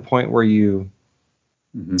at the point where you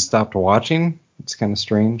stopped watching. It's kind of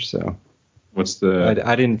strange. So what's the?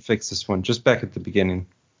 I didn't fix this one. Just back at the beginning.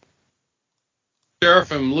 Sheriff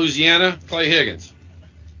from Louisiana, Clay Higgins.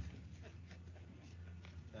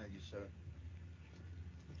 Thank you, sir.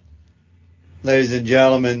 Ladies and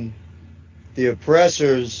gentlemen, the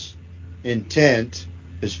oppressor's intent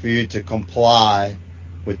is for you to comply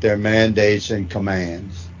with their mandates and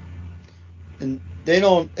commands. And they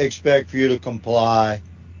don't expect for you to comply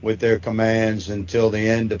with their commands until the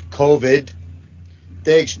end of COVID.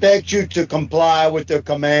 They expect you to comply with their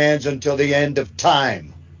commands until the end of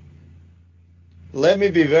time. Let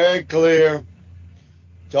me be very clear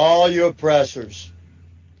to all you oppressors.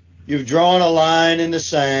 You've drawn a line in the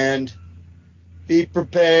sand. Be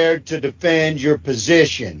prepared to defend your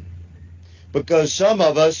position, because some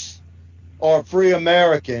of us are free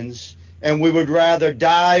Americans and we would rather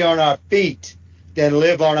die on our feet than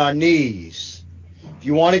live on our knees. If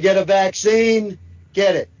you want to get a vaccine,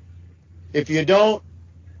 get it. If you don't.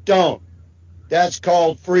 That's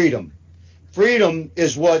called freedom. Freedom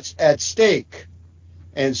is what's at stake.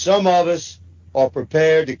 And some of us are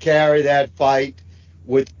prepared to carry that fight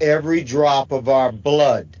with every drop of our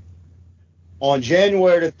blood. On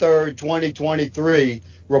January the 3rd, 2023,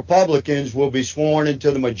 Republicans will be sworn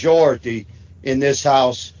into the majority in this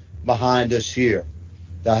House behind us here.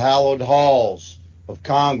 The hallowed halls of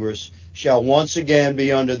Congress shall once again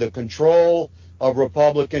be under the control of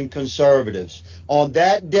Republican conservatives. On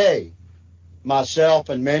that day, myself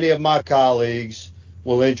and many of my colleagues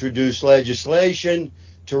will introduce legislation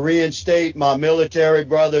to reinstate my military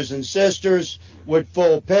brothers and sisters with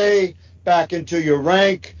full pay back into your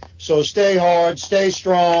rank. So stay hard, stay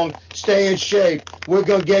strong, stay in shape. We're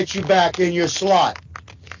going to get you back in your slot.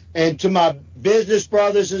 And to my business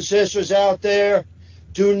brothers and sisters out there,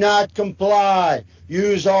 do not comply.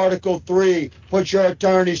 Use Article 3. Put your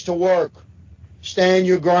attorneys to work. Stand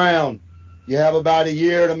your ground. You have about a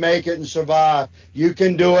year to make it and survive. You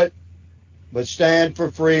can do it, but stand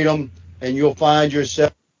for freedom, and you'll find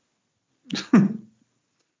yourself.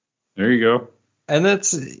 There you go. And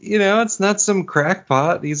that's, it's not some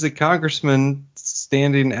crackpot. He's a congressman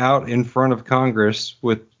standing out in front of Congress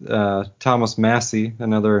with Thomas Massey,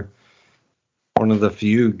 one of the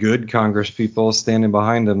few good Congress people standing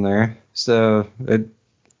behind him there. So,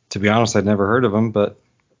 to be honest, I'd never heard of him, but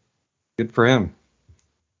good for him.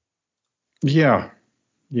 Yeah.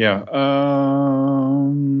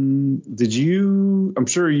 I'm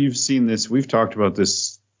sure you've seen this. We've talked about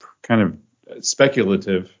this kind of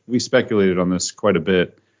speculative. We speculated on this quite a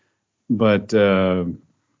bit, but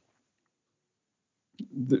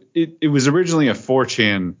it was originally a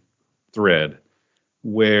 4chan thread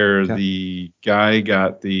where the guy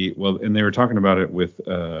got and they were talking about it with,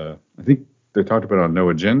 I think they talked about it on No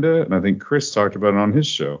Agenda, and I think Chris talked about it on his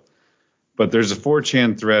show. But there's a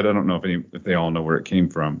 4chan thread, I don't know if they all know where it came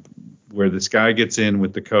from, where this guy gets in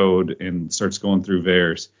with the code and starts going through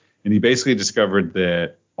VAERS, and he basically discovered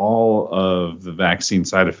that all of the vaccine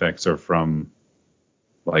side effects are from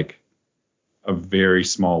like a very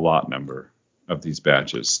small lot number of these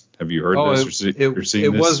batches. Have you heard this or seen this?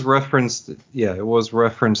 It was referenced. Yeah, it was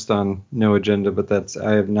referenced on No Agenda, but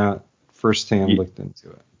I have not firsthand looked into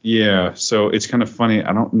it. Yeah, so it's kind of funny.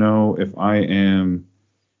 I don't know if I am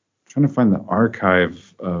trying to find the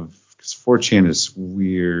archive of, because 4chan is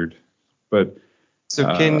weird, but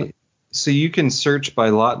so you can search by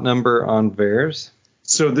lot number on VAERS.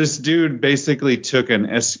 So this dude basically took he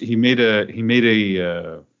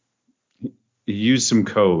used some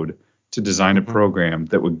code to design a program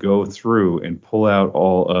that would go through and pull out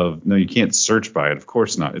no, you can't search by it. Of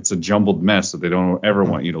course not. It's a jumbled mess that they don't ever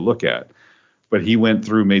want you to look at. But he went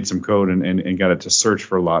through, made some code and got it to search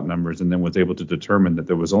for lot numbers, and then was able to determine that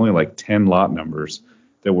there was only like 10 lot numbers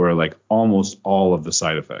that were like almost all of the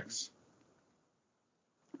side effects.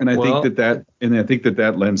 And I think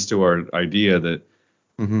that lends to our idea that,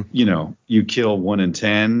 you kill 1 in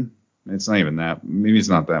 10. It's not even that. Maybe it's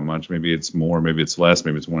not that much. Maybe it's more. Maybe it's less.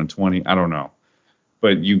 Maybe it's 1 in 20. I don't know.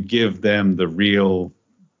 But you give them the real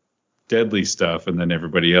deadly stuff, and then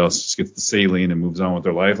everybody else just gets the saline and moves on with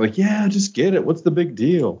their life. Like, yeah, just get it. What's the big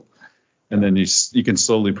deal? And then you can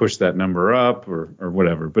slowly push that number up or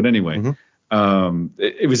whatever. But anyway,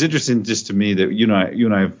 it was interesting just to me that you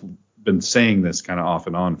and I have been saying this kind of off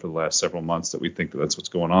and on for the last several months, that we think that that's what's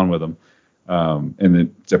going on with them. And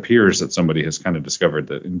it appears that somebody has kind of discovered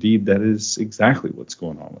that indeed that is exactly what's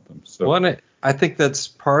going on with them. So I think that's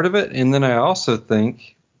part of it. And then I also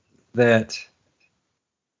think that,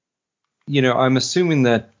 I'm assuming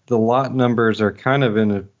that the lot numbers are kind of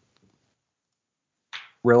in a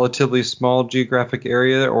relatively small geographic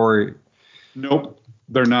area, or nope,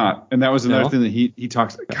 they're not. And that was another thing that he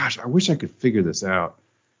talks. Gosh, I wish I could figure this out.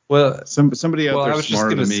 Well, somebody out there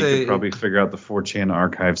smarter than me could probably figure out the 4chan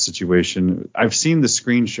archive situation. I've seen the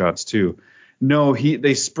screenshots too. No,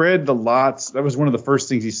 they spread the lots. That was one of the first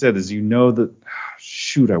things he said. Is that?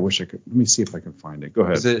 Shoot, I wish I could. Let me see if I can find it. Go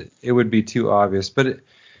ahead. It would be too obvious, but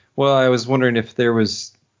I was wondering if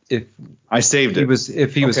I saved it.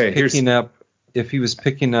 If he was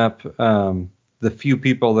picking up the few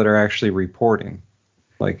people that are actually reporting,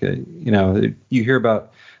 like you hear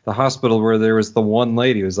about the hospital where there was the one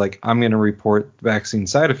lady who was like, I'm going to report vaccine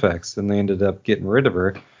side effects, and they ended up getting rid of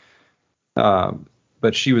her.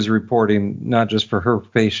 But she was reporting not just for her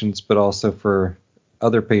patients, but also for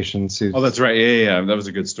other patients. Oh, that's right. Yeah. That was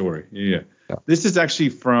a good story. Yeah. This is actually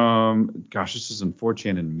this is in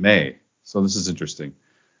 4chan in May. So this is interesting.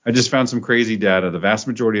 I just found some crazy data. The vast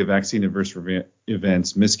majority of vaccine adverse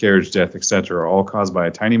events, miscarriage, death, etc., are all caused by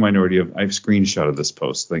a tiny minority of, I've screenshotted this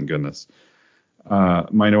post, thank goodness,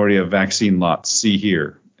 minority of vaccine lots. See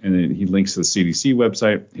here. And then he links to the CDC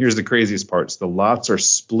website. Here's the craziest parts. The lots are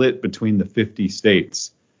split between the 50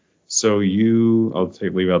 states. So leave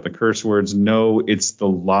out the curse words. No, it's the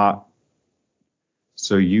lot.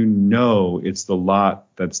 So it's the lot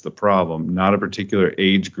that's the problem, not a particular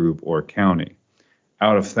age group or county.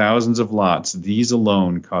 Out of thousands of lots, these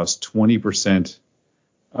alone cause 20%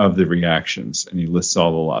 of the reactions, and he lists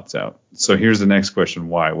all the lots out. So here's the next question: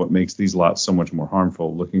 why? What makes these lots so much more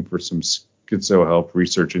harmful? Looking for some schizo help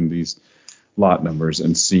researching these lot numbers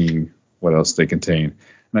and seeing what else they contain.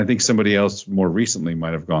 And I think somebody else more recently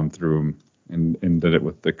might have gone through them and did it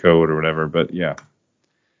with the code or whatever. But yeah,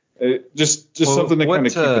 just something to kind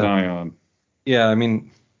of keep an eye on. Yeah, I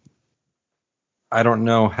mean, I don't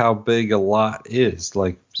know how big a lot is.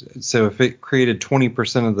 Like, so if it created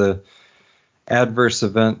 20% of the adverse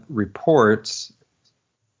event reports,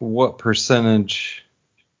 what percentage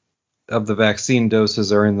of the vaccine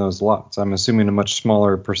doses are in those lots? I'm assuming a much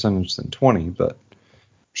smaller percentage than 20, but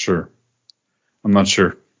sure, I'm not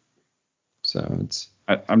sure. So it's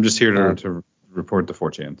I'm just here to report the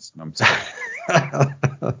 4chans. I'm sorry.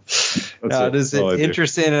 No, it is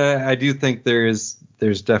interesting. I do think there's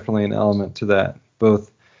definitely an element to that,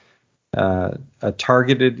 both a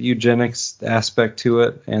targeted eugenics aspect to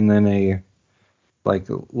it, and then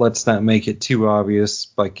let's not make it too obvious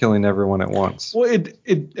by killing everyone at once. Well,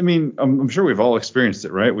 I mean, I'm sure we've all experienced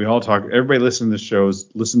it, right? We all talk. Everybody listening to the shows,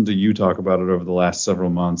 listened to you talk about it over the last several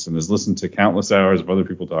months, and has listened to countless hours of other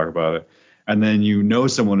people talk about it. And then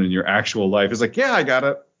someone in your actual life is like, yeah, I got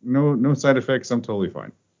it. No side effects. I'm totally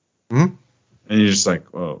fine. Mm-hmm. And you're just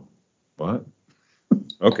like, oh, what?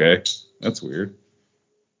 Okay, that's weird.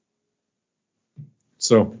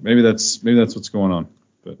 So maybe that's what's going on.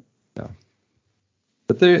 But yeah.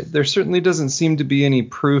 But there certainly doesn't seem to be any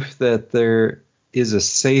proof that there is a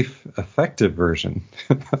safe, effective version.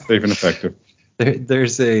 Safe and effective.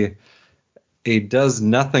 There's a does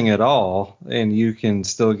nothing at all, and you can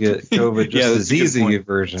still get COVID just as easy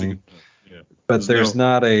version. But there's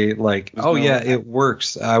not a it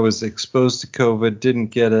works. I was exposed to COVID, didn't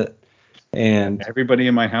get it, and everybody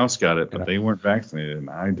in my house got it, but they weren't vaccinated,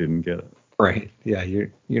 and I didn't get it. Right? Yeah,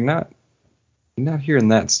 you're not hearing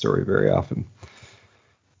that story very often.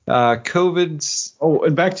 COVID's. Oh,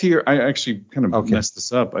 and back to I actually kind of messed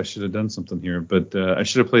this up. I should have done something here, but I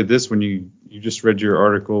should have played this when you just read your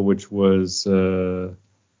article, which was why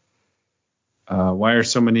are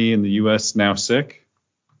so many in the U.S. now sick?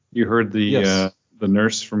 You heard the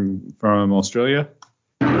nurse from Australia?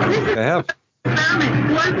 I have.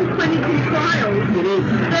 Global clinical trials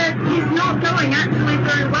that is not going actually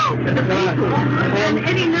very well for the people. And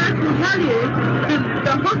any nurse will tell you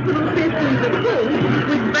the hospital systems are full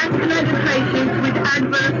with vaccinated patients with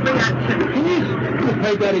adverse reactions. Can you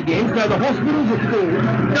repeat that again? So the hospitals are full.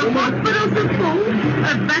 The hospitals are full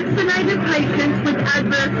of vaccinated patients with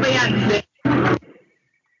adverse reactions.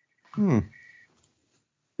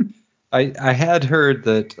 I had heard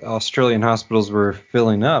that Australian hospitals were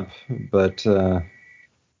filling up, but that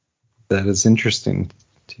is interesting.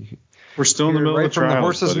 We're still in the middle of the trials, from the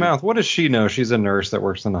horse's buddy. mouth. What does she know? She's a nurse that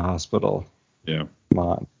works in the hospital. Yeah. Come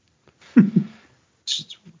on. She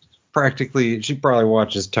probably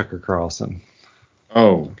watches Tucker Carlson.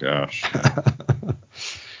 Oh, gosh.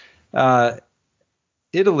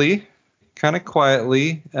 Italy, kind of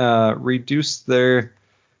quietly, reduced their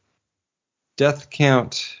death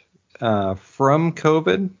count from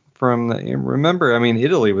COVID. Remember, I mean,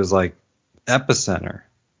 Italy was like epicenter.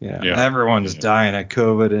 Everyone's dying of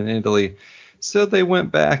COVID in Italy. So they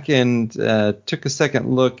went back and took a second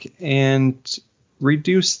look and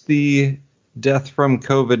reduced the death from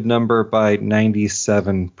COVID number by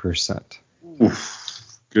 97%.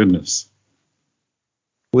 Oof, goodness.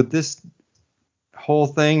 Would this whole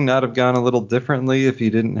thing not have gone a little differently if you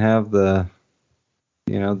didn't have the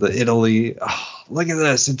Italy? Oh, look at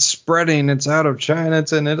this. It's spreading. It's out of China.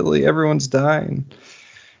 It's in Italy. Everyone's dying.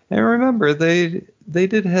 And remember, they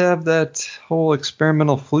did have that whole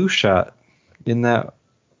experimental flu shot in that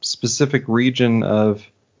specific region of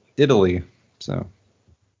Italy. So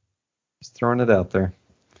just throwing it out there.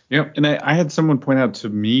 Yep. And I had someone point out to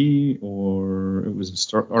me, or it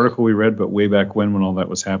was an article we read, but way back when all that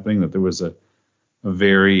was happening, that there was a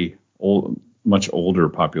very much older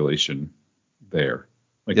population there.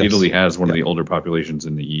 Like yes. Italy has one of the older populations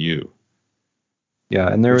in the EU. Yeah,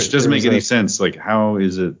 and which doesn't make any sense. Like, how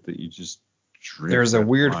is it that you just drink? There's a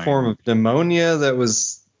weird form of pneumonia that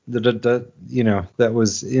was that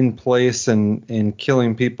was in place and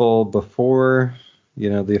killing people before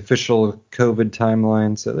the official COVID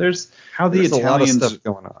timeline. So there's a lot of stuff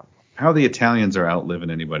going on. How the Italians are outliving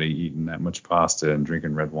anybody eating that much pasta and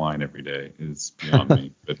drinking red wine every day is beyond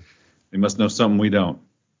me. But they must know something we don't.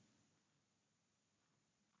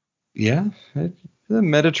 Yeah, the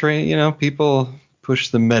Mediterranean, people push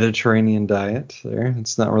the Mediterranean diet there.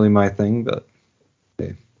 It's not really my thing, but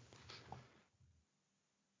hey.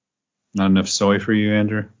 Not enough soy for you,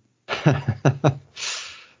 Andrew?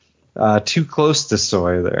 Too close to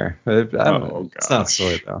soy there. I don't know. It's not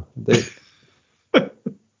soy though.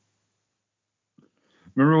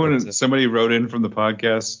 Remember when somebody wrote in from the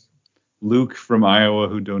podcast, Luke from Iowa,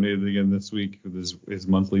 who donated again this week with his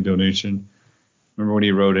monthly donation. Remember when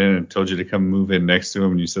he wrote in and told you to come move in next to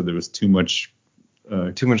him, and you said there was too much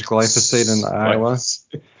glyphosate in Iowa?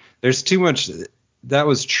 There's too much. That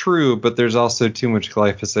was true, but there's also too much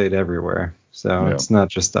glyphosate everywhere. So It's not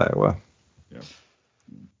just Iowa.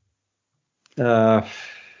 Yeah.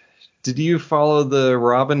 Did you follow the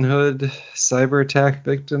Robin Hood cyber attack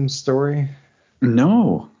victim story?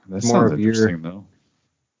 No, that sounds interesting though.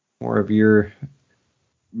 More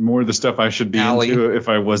of the stuff I should be into if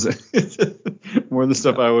I wasn't. More of the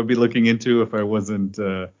stuff I would be looking into if I wasn't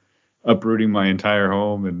uprooting my entire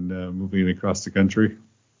home and moving across the country.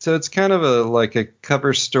 So it's kind of like a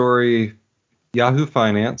cover story, Yahoo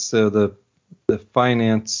Finance, so the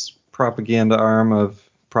finance propaganda arm of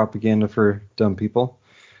propaganda for dumb people.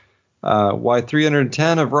 Why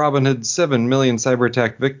 310 of Robinhood's 7 million cyber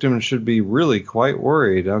attack victims should be really quite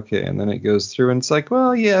worried. Okay, and then it goes through and it's like,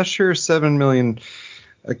 well, yeah, sure, 7 million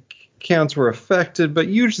accounts were affected, but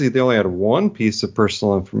usually they only had one piece of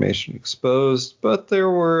personal information exposed, but there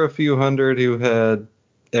were a few hundred who had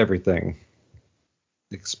everything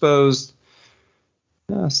exposed.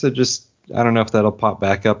 So just, I don't know if that'll pop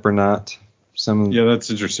back up or not. Yeah, that's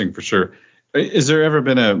interesting for sure. Has there ever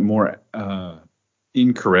been a more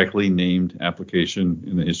incorrectly named application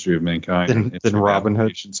in the history of mankind than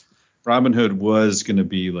Robinhood? Robinhood was going to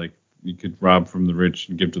be like you could rob from the rich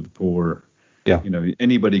and give to the poor. Yeah.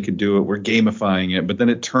 Anybody could do it. We're gamifying it. But then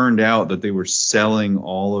it turned out that they were selling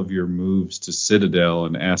all of your moves to Citadel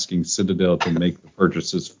and asking Citadel to make the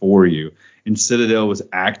purchases for you. And Citadel was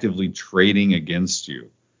actively trading against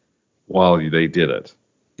you while they did it.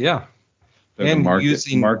 Yeah. And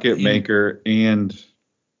market maker and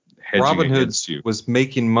hedging against you. Robinhood was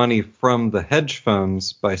making money from the hedge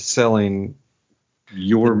funds by selling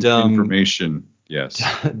your information. Yes.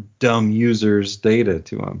 Dumb users' data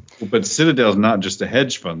to them. But Citadel's not just a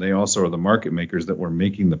hedge fund. They also are the market makers that were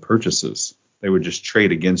making the purchases. They would just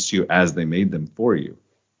trade against you as they made them for you.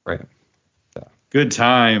 Right. Yeah. Good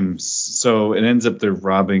times. So it ends up they're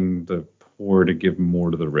robbing the poor to give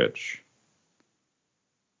more to the rich.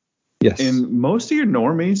 Yes. And most of your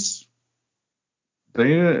normies,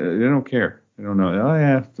 they don't care. They don't know. Oh,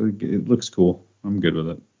 yeah, it looks cool. I'm good with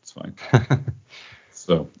it. It's fine.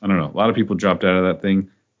 So, I don't know. A lot of people dropped out of that thing.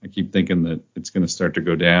 I keep thinking that it's going to start to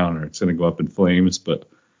go down or it's going to go up in flames, but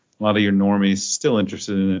a lot of your normies still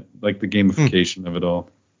interested in it, like the gamification of it all.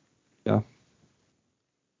 Yeah.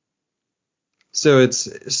 So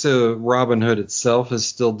Robinhood itself is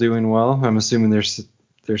still doing well. I'm assuming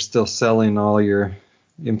they're still selling all your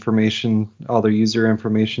information, all their user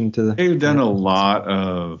information to the. They've done a lot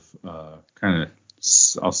of kind of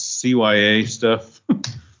CYA stuff.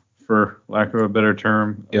 For lack of a better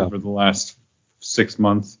term, over the last 6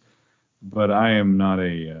 months, but I am not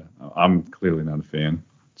I'm clearly not a fan.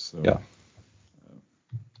 So yeah.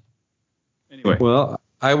 Anyway, well,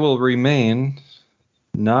 I will remain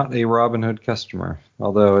not a Robinhood customer,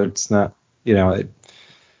 although it's not, the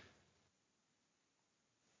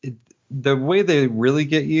way they really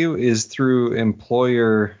get you is through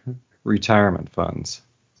employer retirement funds.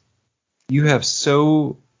 You have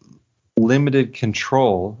so limited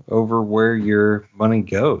control over where your money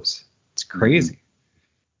goes. It's crazy.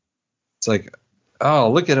 It's like,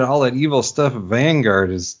 oh, look at all that evil stuff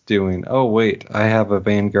Vanguard is doing. Oh, wait, I have a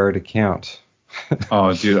Vanguard account.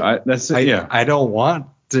 Oh, dude, I don't want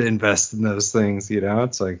to invest in those things,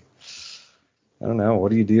 It's like, I don't know.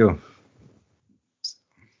 What do you do?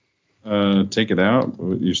 Take it out.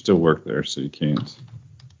 You still work there, so you can't.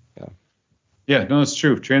 Yeah. Yeah, no, it's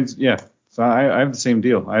true. So I have the same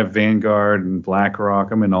deal. I have Vanguard and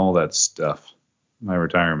BlackRock. I'm in all that stuff. My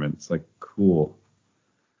retirement. It's like, cool.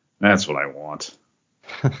 That's what I want.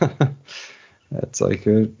 That's like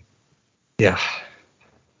yeah.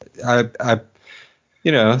 I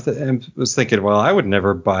was thinking, well, I would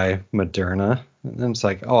never buy Moderna. And then it's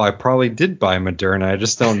like, oh, I probably did buy Moderna. I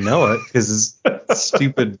just don't know it because it's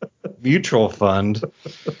stupid mutual fund.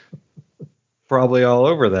 Probably all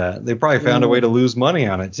over that. They probably found a way to lose money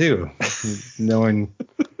on it too. knowing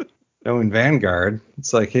Vanguard,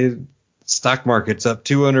 it's like, hey, stock market's up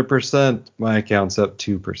 200%. My account's up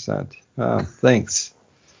 2%. Thanks.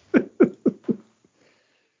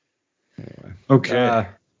 Anyway, okay.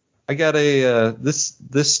 I got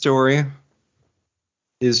this story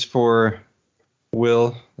is for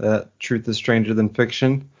Will. That Truth is Stranger Than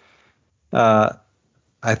Fiction. I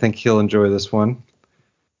think he'll enjoy this one.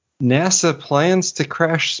 NASA plans to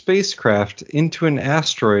crash spacecraft into an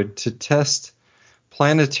asteroid to test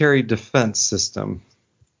planetary defense system.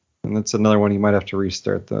 And that's another one you might have to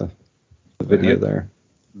restart the video there.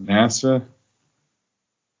 NASA?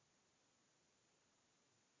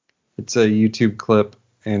 It's a YouTube clip,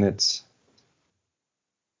 and it's...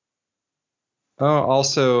 Oh,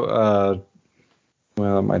 also,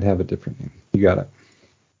 well, it might have a different name. You got it.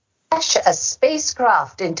 Crash a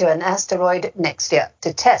spacecraft into an asteroid next year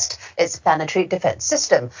to test its planetary defense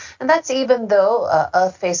system. And that's even though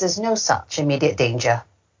Earth faces no such immediate danger.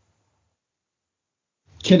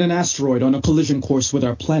 Can an asteroid on a collision course with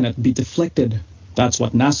our planet be deflected? That's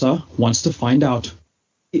what NASA wants to find out.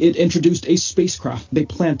 It introduced a spacecraft they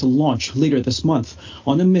plan to launch later this month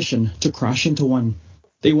on a mission to crash into one.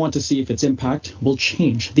 They want to see if its impact will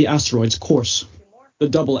change the asteroid's course. The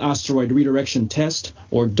Double Asteroid Redirection Test,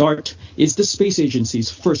 or DART, is the space agency's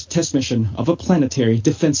first test mission of a planetary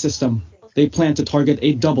defense system. They plan to target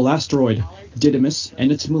a double asteroid, Didymus,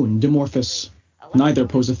 and its moon, Dimorphos. Neither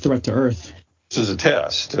pose a threat to Earth. This is a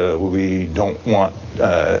test. We don't want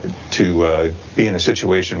to be in a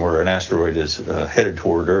situation where an asteroid is headed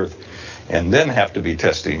toward Earth and then have to be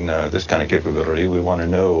testing this kind of capability. We want to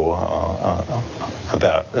know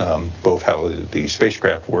about both how the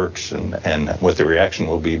spacecraft works and what the reaction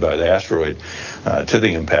will be by the asteroid to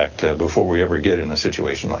the impact before we ever get in a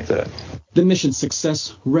situation like that. The mission's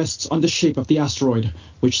success rests on the shape of the asteroid,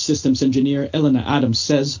 which systems engineer Elena Adams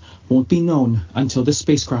says won't be known until the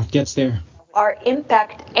spacecraft gets there. Our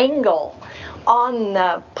impact angle on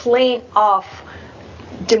the plane of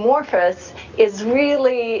Dimorphos is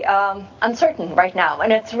really uncertain right now,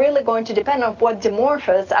 and it's really going to depend on what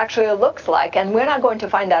Dimorphos actually looks like, and we're not going to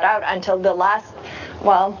find that out until the last,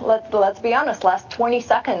 well, let's be honest, last 20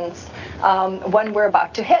 seconds when we're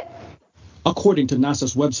about to hit. According to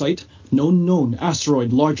NASA's website, no known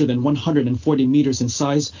asteroid larger than 140 meters in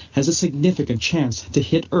size has a significant chance to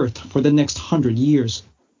hit Earth for the next 100 years.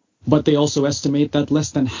 But they also estimate that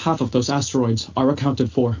less than half of those asteroids are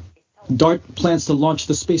accounted for. DART plans to launch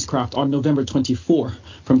the spacecraft on November 24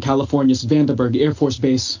 from California's Vandenberg Air Force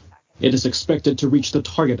Base. It is expected to reach the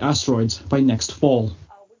target asteroids by next fall.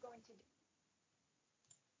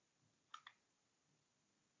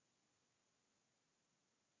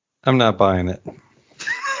 I'm not buying it.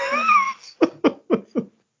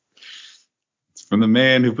 It's from the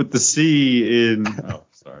man who put the C in. Oh,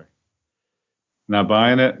 sorry. Not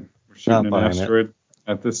buying it? We're shooting an asteroid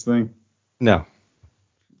at this thing? No.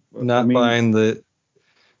 Not buying the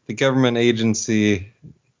government agency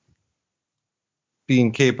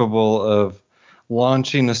being capable of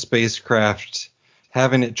launching a spacecraft,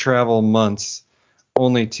 having it travel months,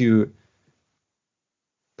 only to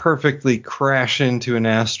perfectly crash into an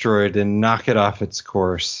asteroid and knock it off its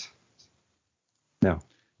course. No.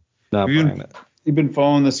 Not buying it. You've been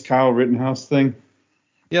following this Kyle Rittenhouse thing?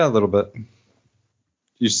 Yeah, a little bit.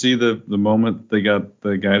 You see the moment they got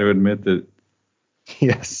the guy to admit that?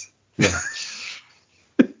 Yes. Yeah.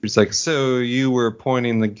 He's like, so you were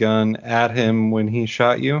pointing the gun at him when he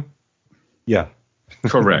shot you? Yeah.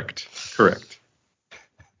 Correct.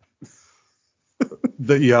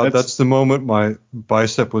 That's the moment my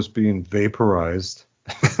bicep was being vaporized.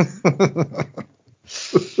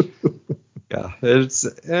 Yeah, it's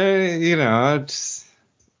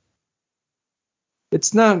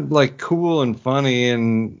it's not like cool and funny,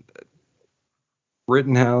 and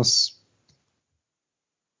Rittenhouse,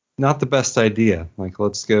 not the best idea. Like,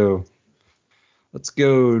 let's go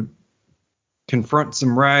confront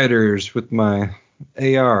some rioters with my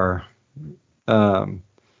AR.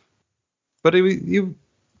 But he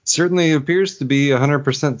certainly appears to be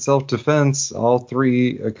 100% self-defense, all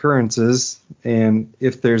three occurrences. And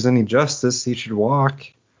if there's any justice, he should walk.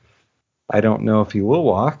 I don't know if he will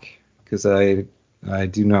walk, because I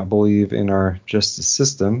do not believe in our justice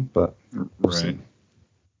system. But we'll see.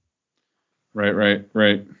 Right.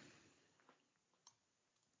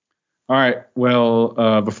 All right.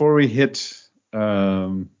 Well, before we hit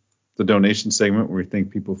the donation segment where we thank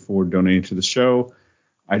people for donating to the show,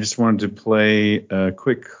 I just wanted to play a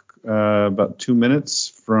quick, about 2 minutes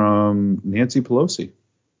from Nancy Pelosi.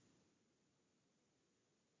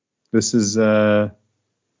 This is the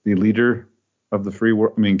leader of the free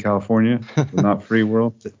world. I mean, California, not free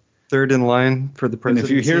world. Third in line for the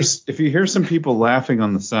presidency. And if you hear some people laughing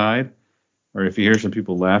on the side, or if you hear some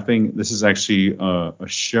people laughing, this is actually a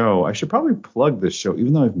show. I should probably plug this show,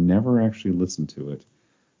 even though I've never actually listened to it.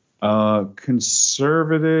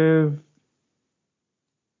 Conservative.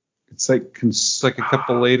 It's like a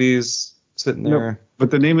couple ladies sitting there. No, but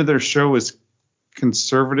the name of their show is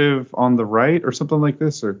Conservative on the Right or something like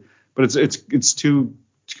this, but it's two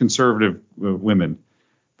conservative women.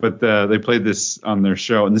 But they played this on their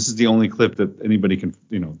show, and this is the only clip that anybody can,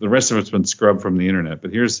 the rest of it's been scrubbed from the internet.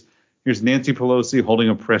 But here's Nancy Pelosi holding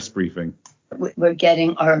a press briefing.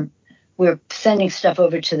 We're sending stuff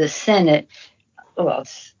over to the Senate. Well,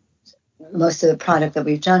 most of the product that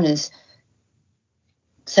we've done is,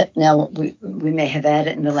 now we may have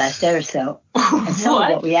added in the last day or so, and some of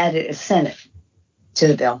what we added is Senate to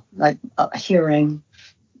the bill, like a hearing.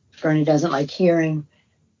 Bernie doesn't like hearing.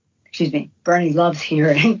 Excuse me, Bernie loves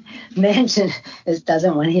hearing. Manchin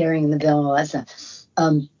doesn't want hearing in the bill and all that stuff.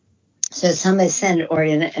 So some is Senate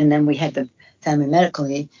oriented, and then we had the family medical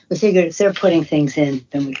leave. We figured if they're putting things in,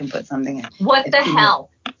 then we can put something in. What the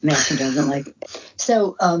hell? Manchin doesn't like it.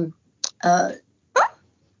 So,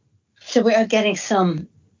 so we are getting some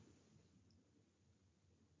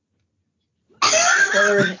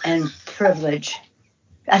bird and privilege.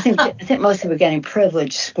 I think mostly we're getting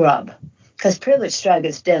privilege scrub. Because privilege strike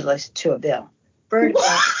is deadly to a bill. Bird,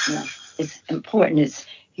 it's important.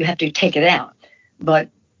 You have to take it out. But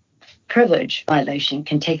privilege violation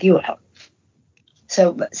can take you out.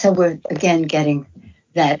 So we're, again, getting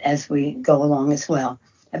that as we go along as well.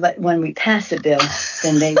 But when we pass the bill,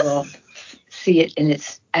 then they will see it in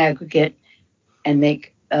its aggregate and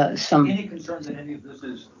make some... Any concerns that any of this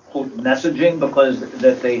is, quote, messaging, because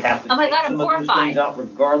that they have to take some of those things out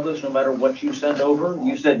regardless, no matter what you send over?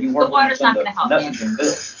 You said you weren't going to send a messaging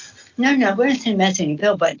bill. No, we're going to send a messaging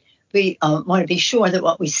bill, but we want to be sure that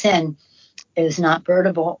what we send is not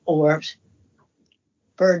birdable or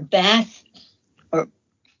bird bath or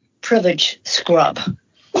privilege scrub.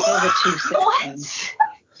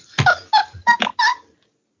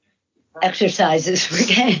 Exercises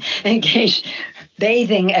we're engaged,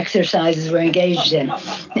 bathing exercises we're engaged in,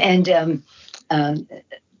 and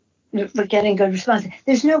we're getting good response.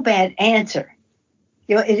 There's no bad answer.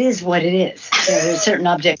 It is what it is. There's certain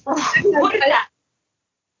objects. What is that?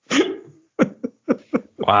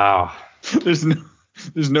 Wow. There's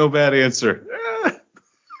no bad answer.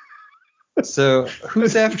 So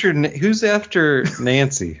who's after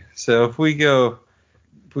Nancy? So if we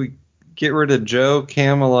get rid of Joe,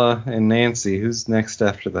 Kamala, and Nancy, who's next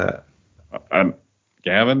after that?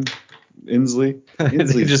 Gavin, Inslee.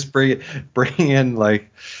 They just bring in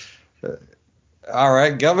like, all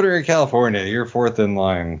right, Governor of California, you're fourth in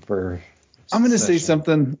line for. I'm going to say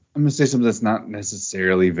something that's not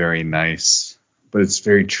necessarily very nice, but it's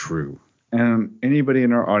very true. And anybody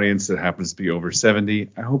in our audience that happens to be over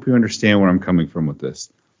 70, I hope you understand where I'm coming from with this.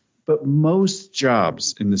 But most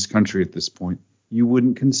jobs in this country at this point, you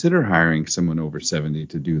wouldn't consider hiring someone over 70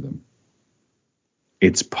 to do them.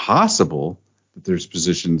 It's possible that there's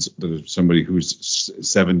positions that somebody who's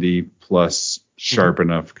 70 plus sharp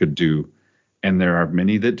enough could do, and there are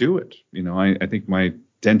many that do it. I think my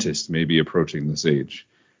dentist may be approaching this age,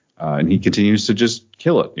 and he continues to just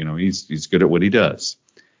kill it. He's good at what he does.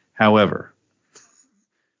 However,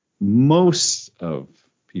 most of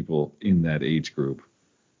people in that age group,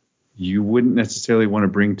 you wouldn't necessarily want to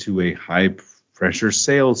bring to a high pressure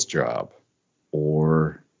sales job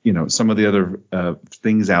or, some of the other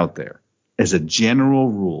things out there. As a general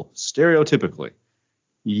rule, stereotypically,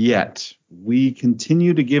 yet we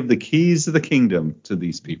continue to give the keys of the kingdom to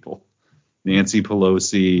these people. Nancy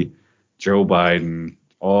Pelosi, Joe Biden,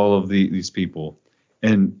 all of these people.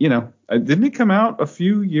 And, didn't it come out a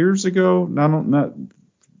few years ago? Not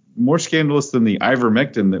more scandalous than the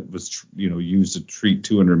ivermectin that was, used to treat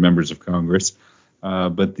 200 members of Congress.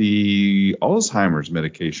 But the Alzheimer's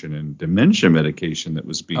medication and dementia medication that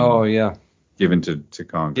was being given to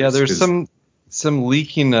Congress. Yeah, there's some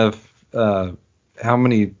leaking of how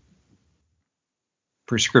many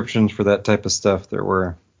prescriptions for that type of stuff there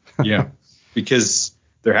were. Yeah, because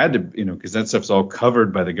there had to, because that stuff's all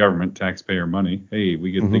covered by the government, taxpayer money. Hey,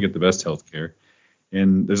 they get the best health care.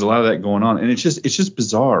 And there's a lot of that going on. And it's just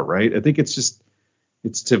bizarre, right? I think it's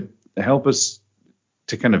to help us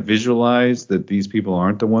to kind of visualize that these people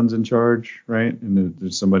aren't the ones in charge, right? And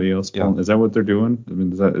there's somebody else. Yeah. Is that what they're doing? I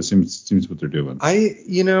mean, it seems what they're doing. I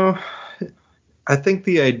think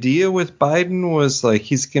the idea with Biden was like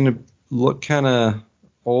he's going to look kind of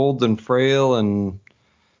old and frail and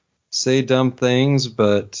say dumb things,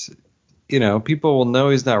 but people will know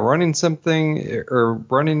he's not running something or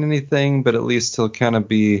running anything, but at least he'll kind of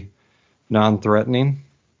be non-threatening.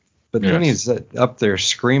 But then he's up there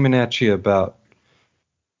screaming at you about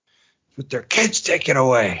with their kids taken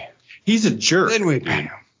away. He's a jerk. Then we pay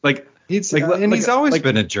him. He's always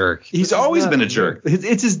been a jerk. He's always been a jerk.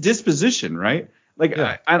 It's his disposition, right?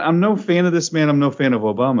 I'm no fan of this man. I'm no fan of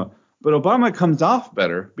Obama. But Obama comes off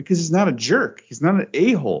better because he's not a jerk. He's not an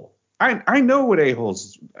a-hole. I know what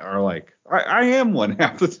a-holes are like. I am one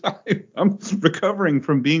half the time. I'm recovering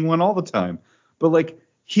from being one all the time. But like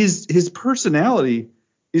his personality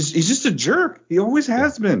he's just a jerk. He always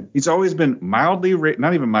has been. He's always been not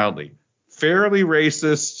even mildly, fairly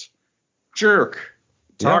racist jerk.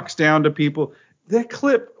 Talks down to people. That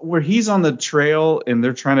clip where he's on the trail and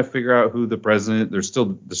they're trying to figure out who the president. There's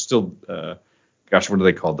still gosh, what are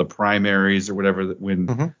they called? The primaries or whatever.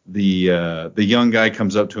 When the young guy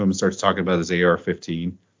comes up to him and starts talking about his AR-15,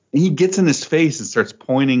 and he gets in his face and starts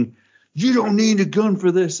pointing. You don't need a gun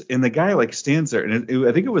for this. And the guy like stands there, and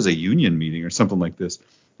I think it was a union meeting or something like this.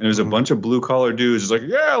 And there's a bunch of blue collar dudes. He's like,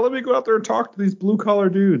 yeah, let me go out there and talk to these blue collar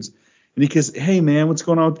dudes. And he goes, hey man, what's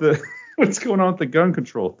going on with the gun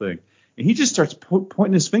control thing? And he just starts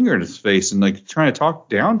pointing his finger in his face and like trying to talk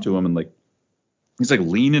down to him, and like he's like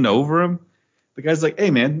leaning over him. The guy's like,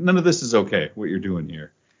 hey man, none of this is okay, what you're doing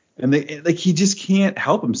here. And he just can't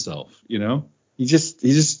help himself, you know? He's just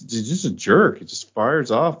a jerk. He just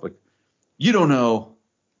fires off like, you don't know,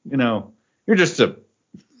 you know, you're just a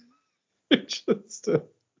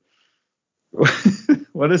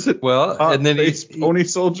what is it? Well, and then pony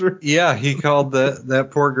soldier. Yeah, he called that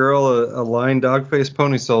poor girl a lying dog-faced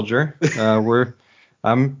pony soldier.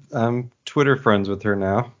 I'm Twitter friends with her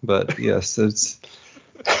now, but yes, it's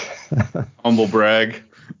humble brag.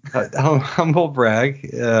 Humble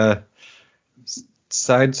brag.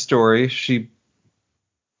 Side story,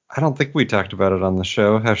 I don't think we talked about it on the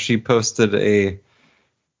show, how she posted a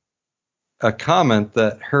comment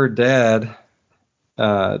that her dad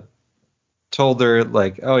told her,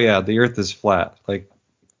 like, oh yeah, the earth is flat. Like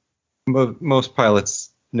most pilots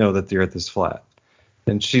know that the earth is flat.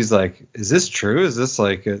 And she's like, is this true? Is this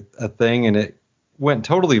like a thing? And it went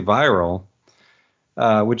totally viral,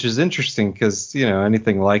 which is interesting because, you know,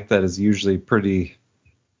 anything like that is usually pretty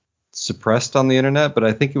suppressed on the internet. But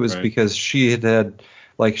I think it was because she had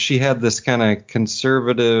this kind of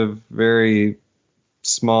conservative, very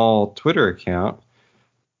small Twitter account.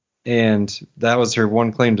 And that was her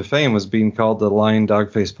one claim to fame, was being called the lying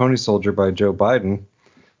dog-faced pony soldier by Joe Biden.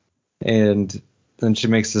 And then she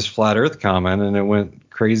makes this flat earth comment and it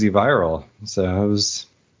went crazy viral. So it was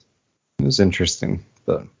interesting.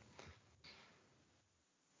 But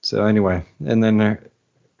so anyway, and then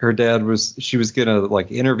her dad she was going to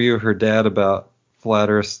like interview her dad about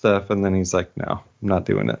flat earth stuff. And then he's like, no, I'm not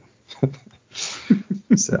doing it.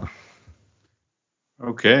 So.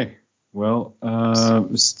 Okay. Well,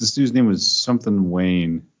 this dude's name was something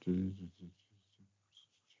Wayne.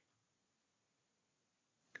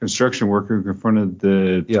 Construction worker who confronted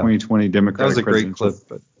the 2020 Democratic presidential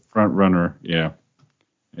front runner. Yeah.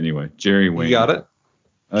 Anyway, Jerry Wayne. You got it?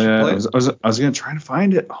 I was going to try to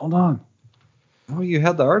find it. Hold on. Oh, you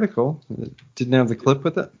had the article. It didn't have the clip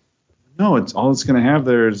with it? No, it's going to have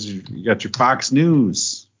there is you got your Fox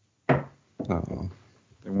News. Oh.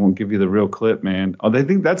 They won't give you the real clip, man. Oh, they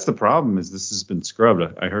think that's the problem, is this has been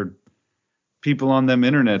scrubbed. I heard people on them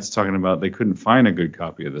internets talking about they couldn't find a good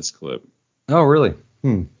copy of this clip. Oh, really?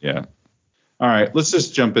 Yeah. All right, let's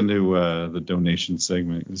just jump into the donation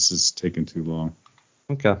segment. This is taking too long.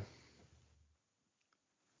 Okay.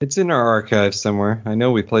 It's in our archive somewhere. I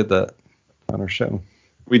know we played that on our show.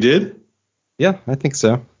 We did? Yeah, I think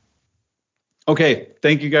so. Okay,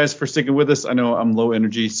 thank you guys for sticking with us. I know I'm low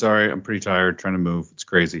energy. Sorry, I'm pretty tired trying to move. It's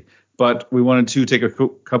crazy. But we wanted to take a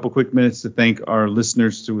couple quick minutes to thank our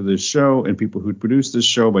listeners to this show and people who produce this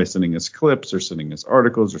show by sending us clips or sending us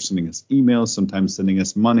articles or sending us emails, sometimes sending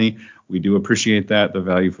us money. We do appreciate that. The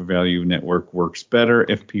Value for Value network works better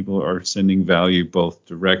if people are sending value both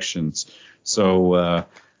directions. So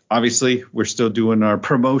obviously, we're still doing our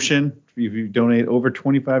promotion. If you donate over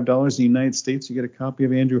 $25 in the United States, you get a copy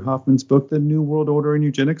of Andrew Hoffman's book, The New World Order in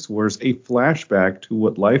Eugenics Wars, a flashback to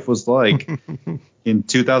what life was like in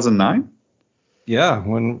 2009. Yeah,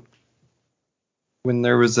 when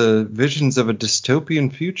there was visions of a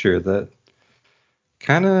dystopian future that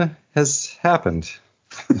kind of has happened.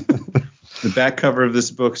 The back cover of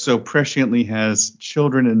this book so presciently has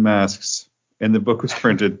children in masks, and the book was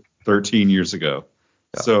printed 13 years ago.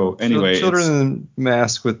 Yeah. So anyway, children in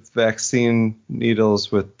masks with vaccine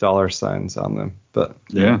needles with dollar signs on them. But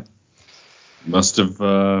yeah, must have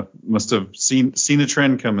seen a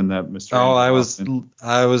trend coming, that Mr. Oh,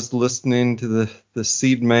 I was listening to the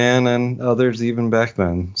Seed Man and others even back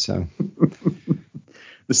then. So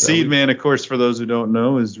the Seed Man, of course, for those who don't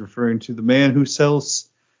know, is referring to the man who sells.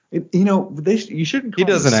 You know, you shouldn't. He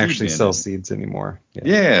doesn't actually sell seeds anymore.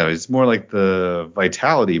 Yeah, it's more like the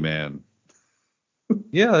Vitality Man.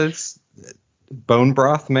 Yeah, it's Bone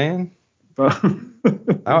Broth Man.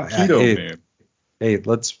 Keto Man. Hey,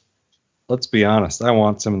 let's let's be honest. I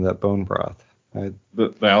want some of that bone broth.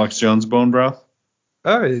 The Alex Jones bone broth?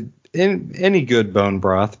 Any good bone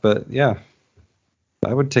broth, but yeah.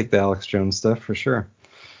 I would take the Alex Jones stuff for sure.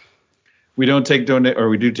 We don't take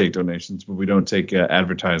we do take donations, but we don't take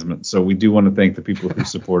advertisements. So we do want to thank the people who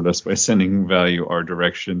support us by sending value our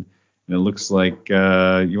direction. And it looks like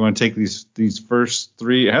you want to take these first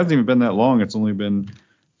 3. It hasn't even been that long. It's only been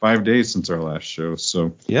 5 days since our last show.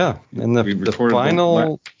 So yeah, and the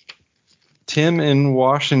final Tim in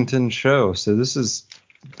Washington show. So this is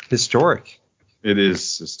historic. It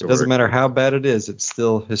is historic. It doesn't matter how bad it is. It's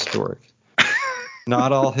still historic.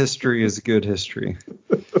 Not all history is good history.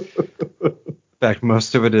 In fact,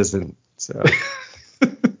 most of it isn't. So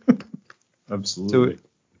absolutely. So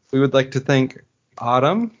we would like to thank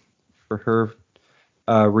Autumn for her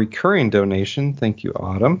recurring donation. Thank you,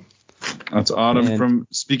 Autumn. That's Autumn from,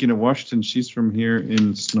 speaking of Washington, she's from here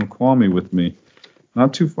in Snoqualmie with me.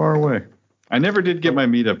 Not too far away. I never did get my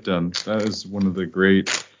meetup done. That is one of the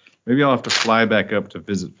great, maybe I'll have to fly back up to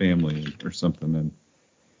visit family or something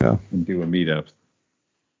and do a meetup.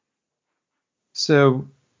 So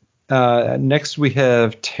next we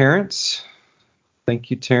have Terrence.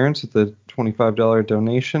 Thank you, Terrence, with the $25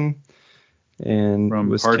 donation. And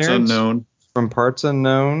from Parts Unknown. From Parts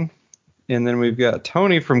Unknown. And then we've got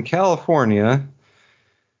Tony from California,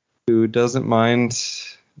 who doesn't mind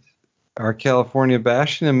our California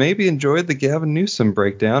bashing and maybe enjoyed the Gavin Newsom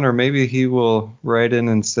breakdown, or maybe he will write in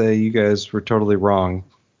and say you guys were totally wrong.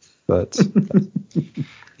 But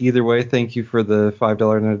either way, thank you for the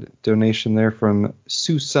 $5 donation there from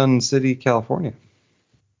Suisun City, California.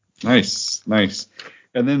 Nice.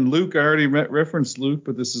 And then Luke, I already referenced Luke,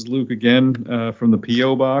 but this is Luke again from the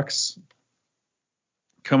P.O. Box,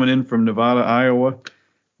 coming in from Nevada, Iowa,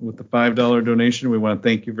 with the $5 donation. We want to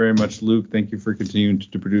thank you very much, Luke. Thank you for continuing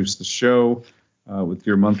to produce the show. With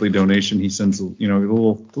your monthly donation, he sends a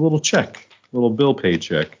little check, a little bill pay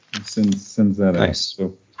check. He sends that out.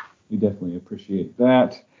 So we definitely appreciate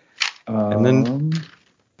that. And then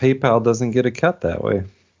PayPal doesn't get a cut that way.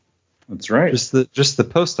 That's right. Just the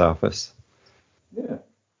post office. Yeah.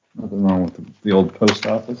 Nothing wrong with the old post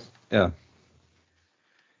office. Yeah.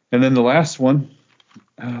 And then the last one.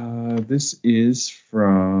 This is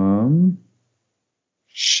from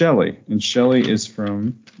Shelly. And Shelly is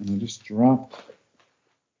from, and I just dropped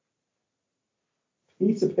a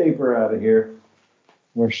piece of paper out of here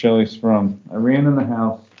where Shelly's from. I ran in the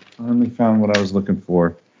house, finally found what I was looking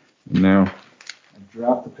for. And now I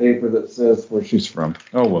dropped the paper that says where she's from.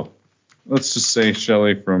 Oh, well. Let's just say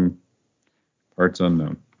Shelly from Parts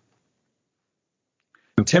Unknown.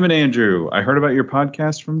 Tim and Andrew, I heard about your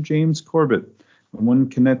podcast from James Corbett. When one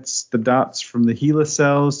connects the dots from the Gila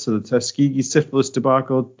cells to the Tuskegee syphilis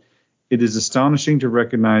debacle, it is astonishing to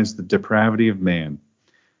recognize the depravity of man.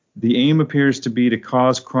 The aim appears to be to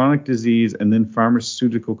cause chronic disease, and then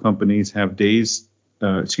pharmaceutical companies have drugs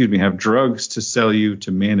to sell you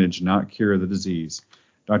to manage, not cure the disease.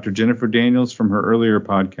 Dr. Jennifer Daniels from her earlier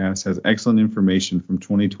podcast has excellent information from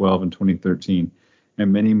 2012 and 2013,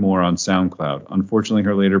 and many more on SoundCloud. Unfortunately,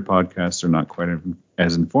 her later podcasts are not quite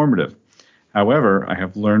as informative. However, I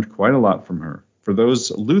have learned quite a lot from her. For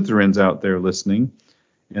those Lutherans out there listening,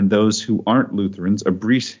 and those who aren't Lutherans, a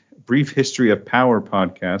brief history of power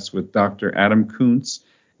podcast with Dr. Adam Kuntz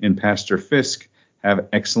and Pastor Fisk have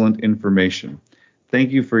excellent information.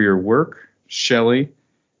 Thank you for your work, Shelley,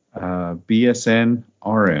 BSN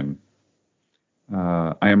RN.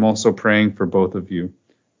 I am also praying for both of you.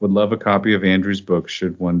 Would love a copy of Andrew's book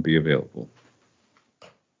should one be available.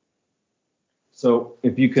 So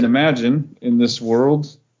if you can imagine in this world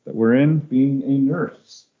that we're in, being a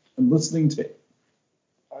nurse and listening to,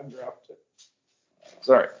 I dropped it.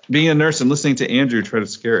 Sorry. Being a nurse and listening to Andrew try to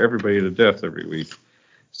scare everybody to death every week.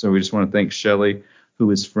 So we just want to thank Shelley, who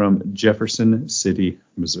is from Jefferson City,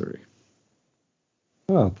 Missouri.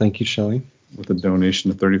 Oh, thank you, Shelley. With a donation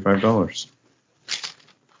of $35.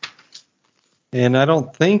 And I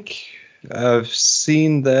don't think I've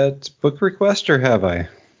seen that book request, or have I?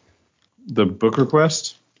 The book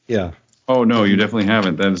request? Yeah. Oh no, you definitely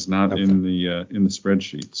haven't. That is not in the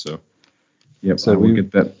spreadsheet. So, yep. So we'll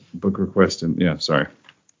get that book request in. Yeah, sorry.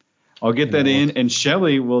 I'll get that in, and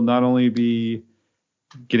Shelley will not only be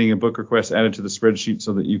getting a book request added to the spreadsheet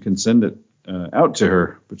so that you can send it out to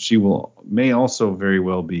her, but she may also very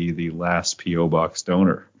well be the last P.O. Box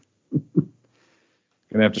donor.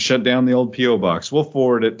 Gonna have to shut down the old P.O. Box. We'll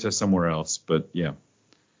forward it to somewhere else, but yeah,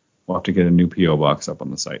 we'll have to get a new P.O. Box up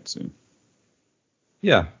on the site soon.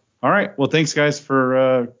 Yeah. All right. Well, thanks guys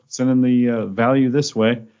for sending the value this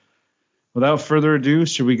way. without further ado,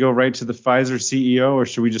 should we go right to the Pfizer CEO, or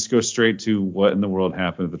should we just go straight to what in the world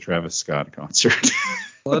happened at the Travis Scott concert?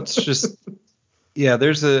 Let's just... Yeah,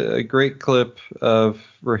 there's a great clip of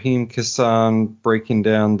Raheem Kassan breaking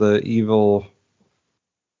down the evil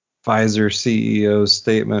Pfizer CEO's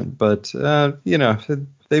statement, but,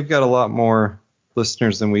 they've got a lot more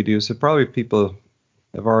listeners than we do, so probably people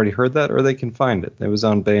have already heard that, or they can find it. It was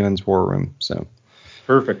on Bannon's War Room, so.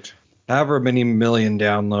 Perfect. However many million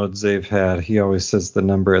downloads they've had, he always says the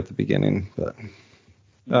number at the beginning, but.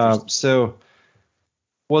 Do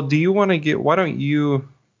you want to why don't you...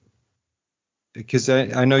 Because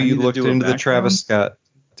I know you looked into the Travis Scott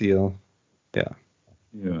deal. Yeah.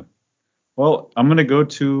 Yeah. Well, I'm going to go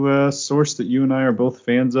to a source that you and I are both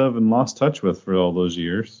fans of and lost touch with for all those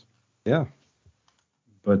years. Yeah.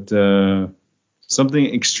 But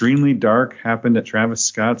something extremely dark happened at Travis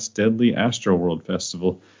Scott's Deadly Astroworld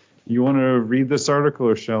Festival. You want to read this article,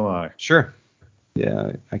 or shall I? Sure.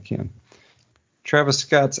 Yeah, I can. Travis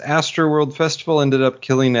Scott's Astroworld Festival ended up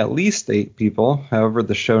killing at least 8 people. However,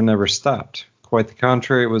 the show never stopped. Quite the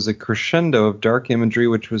contrary, it was a crescendo of dark imagery,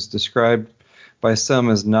 which was described by some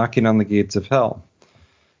as knocking on the gates of hell.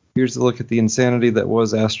 Here's a look at the insanity that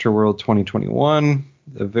was Astroworld 2021.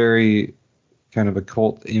 A very kind of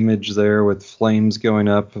occult image there with flames going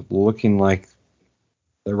up, looking like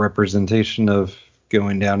a representation of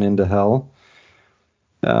going down into hell.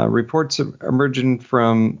 Reports emerging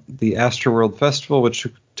from the Astroworld Festival, which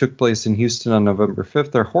took place in Houston on November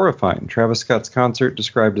 5th, are horrifying. Travis Scott's concert,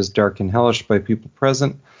 described as dark and hellish by people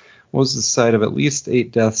present, was the site of at least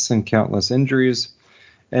 8 deaths and countless injuries.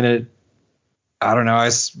 And I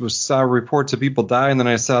saw reports of people dying, and then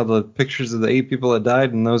I saw the pictures of the 8 people that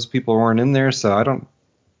died, and those people weren't in there, so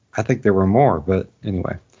I think there were more, but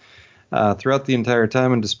anyway. Throughout the entire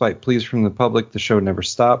time, and despite pleas from the public, the show never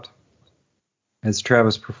stopped. As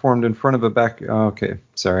Travis performed in front of I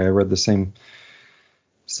read the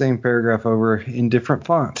same paragraph over in different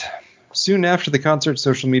font. Soon after the concert,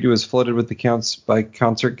 social media was flooded with accounts by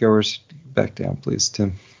concert goers. Back down, please,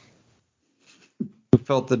 Tim. Who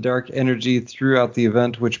felt the dark energy throughout the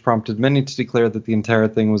event, which prompted many to declare that the entire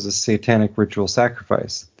thing was a satanic ritual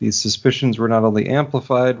sacrifice. These suspicions were not only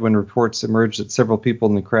amplified when reports emerged that several people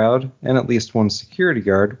in the crowd, and at least one security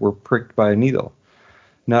guard, were pricked by a needle.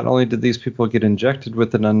 Not only did these people get injected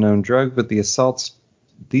with an unknown drug, but these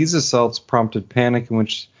assaults prompted panic, in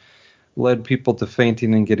which led people to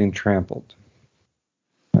fainting and getting trampled.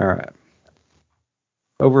 All right.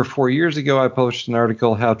 Over 4 years ago, I published an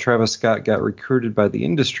article, How Travis Scott Got Recruited by the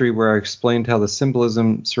Industry, where I explained how the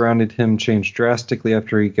symbolism surrounding him changed drastically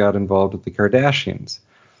after he got involved with the Kardashians.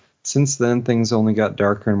 Since then, things only got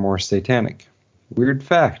darker and more satanic. Weird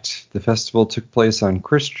fact, the festival took place on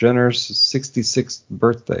Kris Jenner's 66th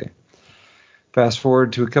birthday. Fast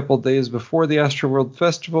forward to a couple days before the Astroworld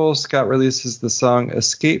Festival, Scott releases the song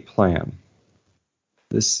Escape Plan.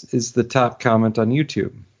 This is the top comment on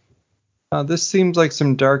YouTube. This seems like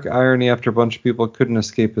some dark irony after a bunch of people couldn't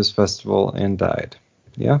escape his festival and died.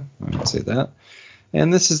 Yeah, I would say that.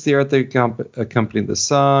 And this is the art that accompanied the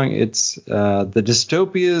song. It's The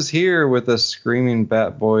Dystopia is Here, with a screaming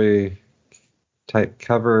Batboy type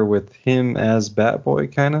cover with him as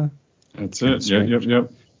Batboy, kind of. That's it.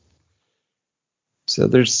 Yep. So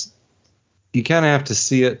you kind of have to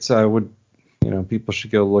see it. So I would, people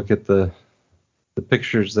should go look at the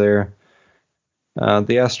pictures there. The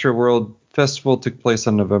Astroworld Festival took place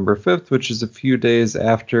on November 5th, which is a few days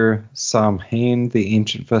after Samhain, the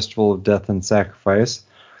ancient festival of death and sacrifice.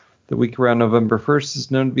 The week around November 1st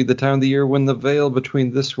is known to be the time of the year when the veil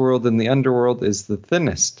between this world and the underworld is the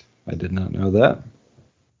thinnest. I did not know that.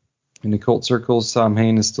 In occult circles,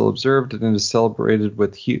 Samhain is still observed, and it is celebrated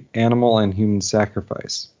with animal and human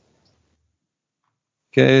sacrifice.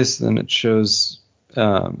 Okay, so then it shows...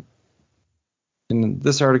 in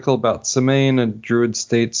this article about Samhain, a druid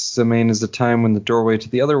states Samhain is a time when the doorway to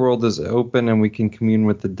the other world is open and we can commune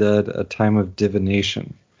with the dead, a time of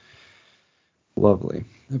divination. Lovely.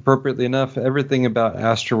 Appropriately enough, everything about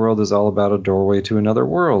Astroworld is all about a doorway to another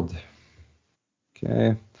world.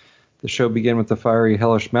 Okay. The show began with the fiery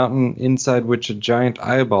hellish mountain, inside which a giant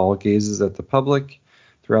eyeball gazes at the public.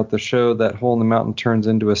 Throughout the show, that hole in the mountain turns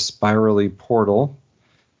into a spirally portal.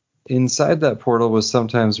 Inside that portal was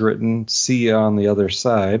sometimes written, "See ya on the other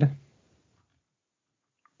side."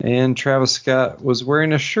 And Travis Scott was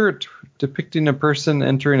wearing a shirt depicting a person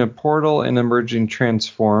entering a portal and emerging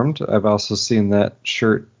transformed. I've also seen that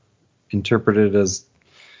shirt interpreted as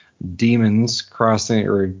demons crossing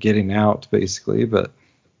or getting out, basically, but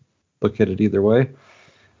look at it either way.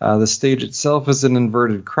 The stage itself is an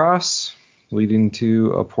inverted cross leading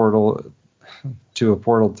to a portal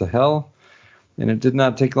to hell. And it did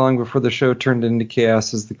not take long before the show turned into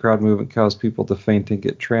chaos as the crowd movement caused people to faint and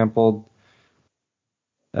get trampled.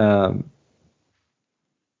 In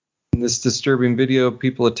this disturbing video,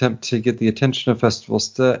 people attempt to get the attention of festival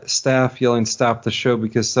staff, yelling, "Stop the show,"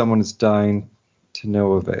 because someone is dying, to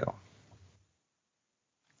no avail.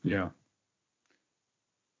 Yeah.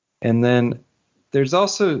 And then there's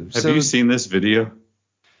also... Have you seen this video?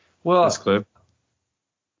 Well, this clip?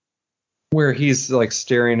 Where he's like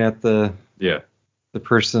staring at the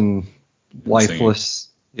person lifeless.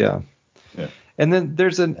 Yeah. And then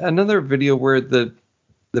there's another video where the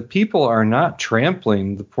people are not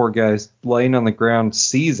trampling the poor guys laying on the ground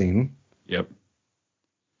seizing. Yep.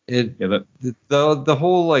 The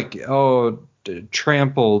whole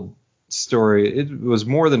trampled story, it was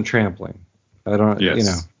more than trampling. I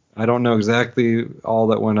don't know exactly all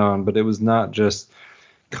that went on, but it was not just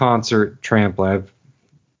concert trampling.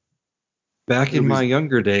 Back in my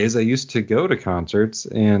younger days, I used to go to concerts,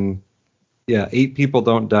 and 8 people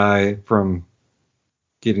don't die from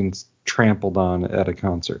getting trampled on at a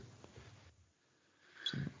concert.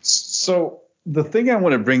 So the thing I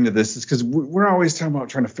want to bring to this is because we're always talking about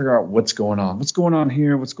trying to figure out what's going on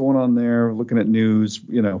here, what's going on there, looking at news,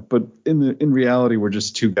 but in reality, we're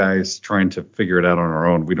just 2 guys trying to figure it out on our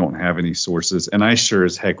own. We don't have any sources, and I sure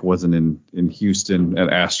as heck wasn't in Houston at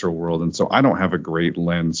Astroworld, and so I don't have a great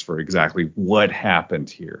lens for exactly what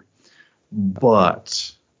happened here.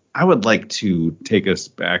 But I would like to take us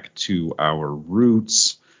back to our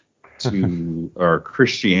roots, to our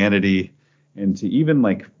Christianity, and to even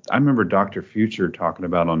I remember Dr. Future talking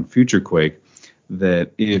about on Future Quake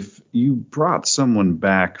that if you brought someone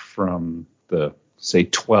back from the, say,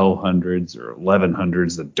 1200s or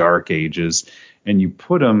 1100s, the Dark Ages, and you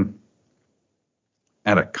put them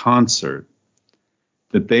at a concert,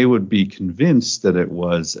 that they would be convinced that it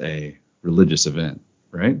was a religious event,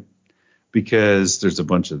 right? Because there's a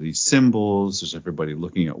bunch of these symbols, there's everybody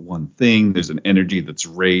looking at one thing, there's an energy that's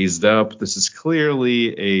raised up. This is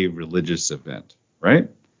clearly a religious event, right?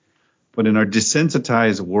 But in our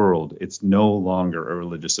desensitized world, it's no longer a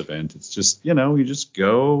religious event. It's just, you just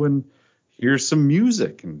go and hear some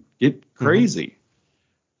music and get crazy.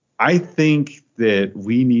 I think that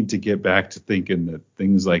we need to get back to thinking that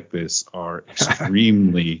things like this are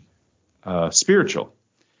extremely spiritual.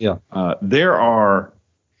 Yeah. There are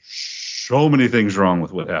so many things wrong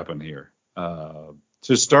with what happened here.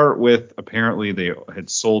 To start with, apparently they had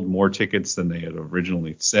sold more tickets than they had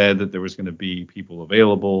originally said that there was going to be people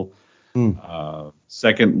available.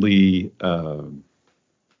 Secondly,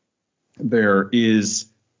 there is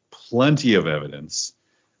plenty of evidence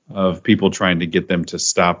of people trying to get them to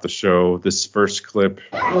stop the show. This first clip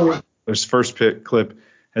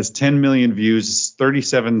has 10 million views,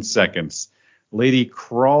 37 seconds. Lady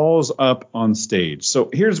crawls up on stage. So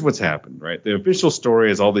here's what's happened, right? The official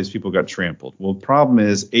story is all these people got trampled. Well, the problem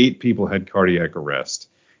is 8 people had cardiac arrest,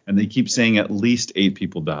 and they keep saying at least 8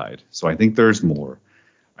 people died. So I think there's more.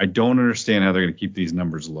 I don't understand how they're going to keep these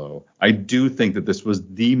numbers low. I do think that this was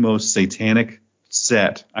the most satanic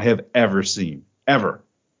set I have ever seen. Ever.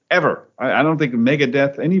 I don't think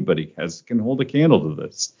Megadeth, anybody can hold a candle to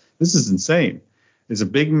this. This is insane. There's a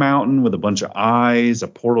big mountain with a bunch of eyes, a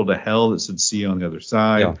portal to hell that said see on the other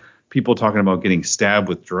side. People talking about getting stabbed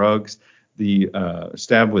with drugs. The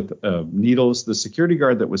stabbed with needles. The security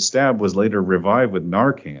guard that was stabbed was later revived with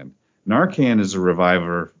Narcan. Narcan is a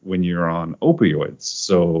reviver when you're on opioids,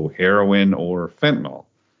 so heroin or fentanyl.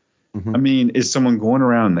 I mean, is someone going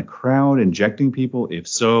around in the crowd injecting people? If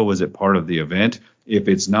so, was it part of the event? If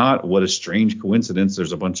it's not, what a strange coincidence.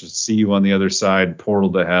 There's a bunch of see you on the other side,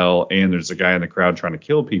 portal to hell, and there's a guy in the crowd trying to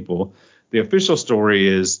kill people. The official story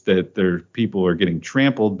is that people are getting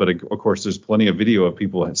trampled, but of course there's plenty of video of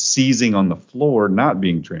people seizing on the floor, not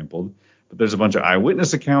being trampled. But there's a bunch of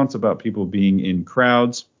eyewitness accounts about people being in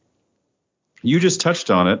crowds. You just touched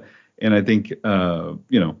on it. And I think,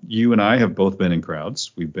 you and I have both been in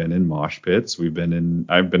crowds. We've been in mosh pits. I've been in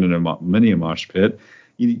many a mosh pit.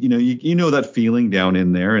 You know that feeling down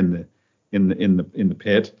in there in the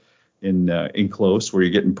pit, in close, where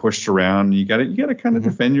you're getting pushed around. You got to kind of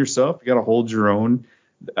defend yourself. You got to hold your own.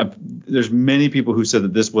 There's many people who said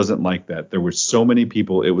that this wasn't like that. There were so many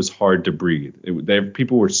people, it was hard to breathe.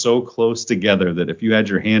 People were so close together that if you had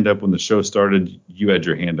your hand up when the show started, you had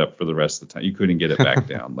your hand up for the rest of the time. You couldn't get it back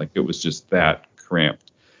down. Like, it was just that cramped.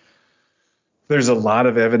 There's a lot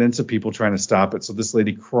of evidence of people trying to stop it. So this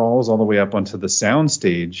lady crawls all the way up onto the sound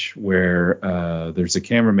stage where there's a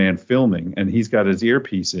cameraman filming, and he's got his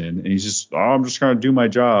earpiece in, and he's just, I'm just going to do my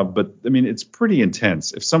job. But I mean, it's pretty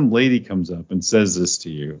intense. If some lady comes up and says this to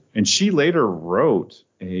you, and she later wrote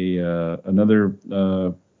another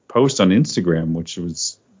post on Instagram, which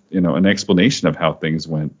was, an explanation of how things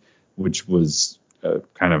went, which was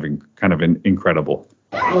kind of incredible.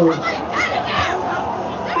 That's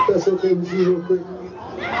okay with you real quick.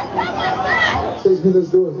 Chase me, let's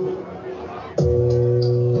do it.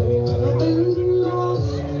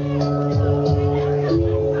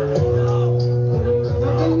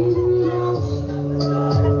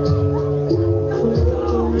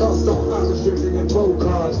 Lost on unrestricted and bow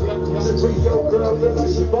cards. The Rio girl look like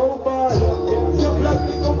she bow bars. Your black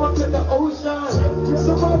nigga run to the ocean.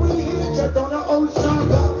 So why we here just on the ocean?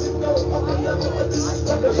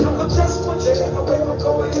 Just one day away from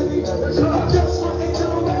going in. Just one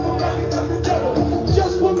angel away from running down the devil.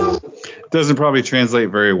 Just one more. Doesn't probably translate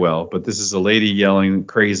very well, but this is a lady yelling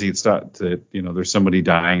crazy. It's not that, there's somebody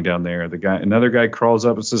dying down there. Another guy crawls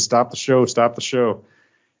up and says, "Stop the show, stop the show."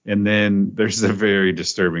 And then there's a very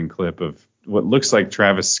disturbing clip of what looks like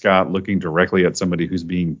Travis Scott looking directly at somebody who's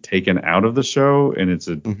being taken out of the show, and it's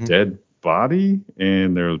a dead body,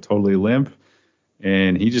 and they're totally limp,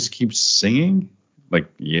 and he just keeps singing. Like,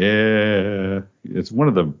 yeah, it's one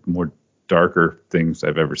of the more darker things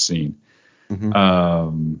I've ever seen.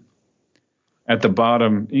 At the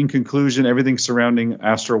bottom, in conclusion, everything surrounding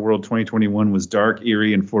Astroworld 2021 was dark,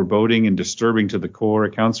 eerie, and foreboding and disturbing to the core.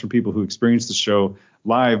 Accounts from people who experienced the show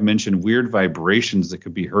live mentioned weird vibrations that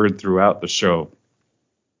could be heard throughout the show.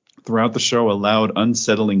 Throughout the show, a loud,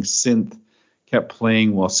 unsettling synth kept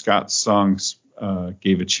playing while Scott's songs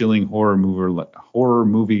gave a chilling horror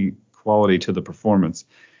movie quality to the performance.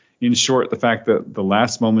 In short, the fact that the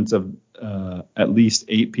last moments of at least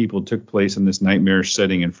 8 people took place in this nightmarish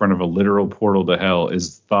setting in front of a literal portal to hell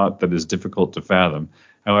is thought that is difficult to fathom.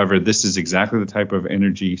 However, this is exactly the type of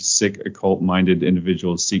energy sick, occult-minded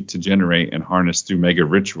individuals seek to generate and harness through mega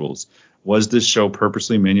rituals. Was this show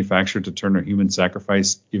purposely manufactured to turn a human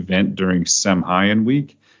sacrifice event during Samhain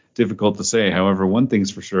week? Difficult to say. However, one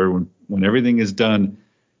thing's for sure: when everything is done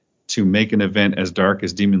to make an event as dark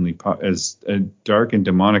and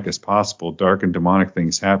demonic as possible, dark and demonic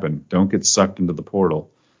things happen. Don't get sucked into the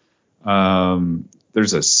portal.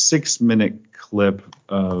 There's a 6-minute clip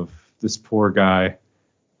of this poor guy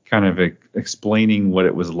kind of explaining what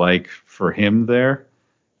it was like for him there.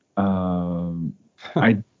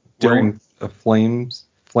 I wearing flames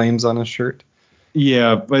on his shirt.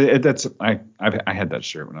 Yeah, but I had that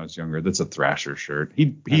shirt when I was younger. That's a Thrasher shirt.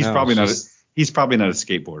 He's probably not a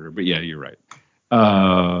skateboarder, but yeah, you're right.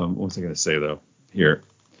 What was I going to say though? Here,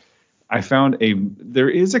 I found there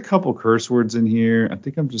is a couple curse words in here. I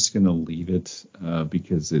think I'm just going to leave it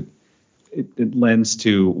because it lends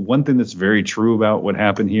to one thing that's very true about what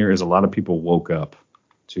happened here is a lot of people woke up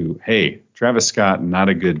to, hey, Travis Scott, not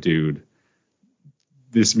a good dude.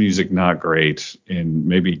 This music, not great. And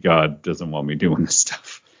maybe God doesn't want me doing this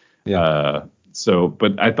stuff. Yeah.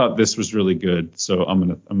 But I thought this was really good. So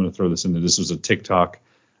I'm gonna throw this in there. This was a TikTok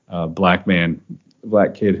black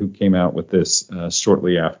kid who came out with this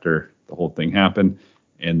shortly after the whole thing happened.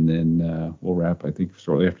 And then we'll wrap, I think,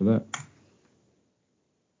 shortly after that.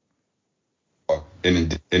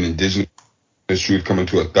 An indigenous truth coming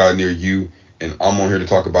to a thought near you, and I'm on here to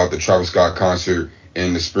talk about the Travis Scott concert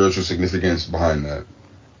and the spiritual significance behind that.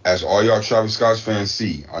 As all y'all Travis Scott fans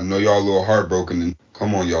see, I know y'all a little heartbroken, and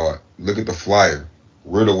come on y'all, look at the flyer,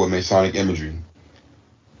 riddled with Masonic imagery.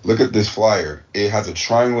 Look at this flyer. It has a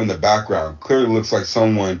triangle in the background. Clearly looks like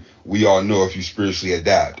someone we all know if you spiritually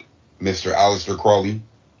adapt. Mr. Aleister Crowley.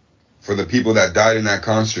 For the people that died in that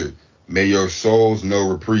concert, may your souls know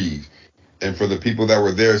reprieve. And for the people that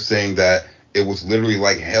were there saying that it was literally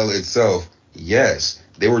like hell itself, yes,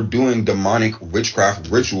 they were doing demonic witchcraft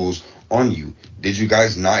rituals on you. Did you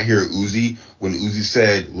guys not hear Uzi when Uzi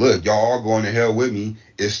said, look, y'all all going to hell with me,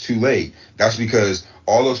 it's too late? That's because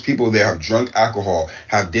all those people there have drunk alcohol,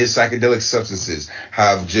 have did psychedelic substances,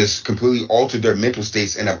 have just completely altered their mental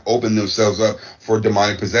states and have opened themselves up for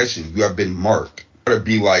demonic possession. You have been marked. You gotta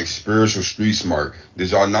be like spiritual street smart. Did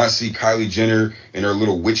y'all not see Kylie Jenner and her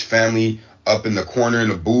little witch family up in the corner in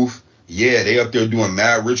the booth? Yeah, they up there doing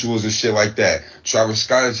mad rituals and shit like that. Travis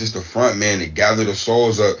Scott is just the front man to gather the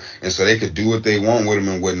souls up and so they could do what they want with them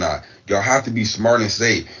and whatnot. Y'all have to be smart and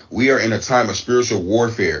say, we are in a time of spiritual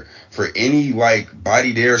warfare. For any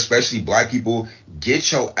body there, especially black people,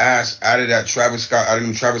 get your ass out of them Travis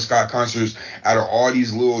Scott concerts, out of all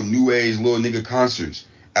these little new age little nigga concerts.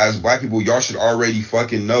 As black people, y'all should already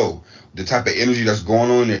fucking know the type of energy that's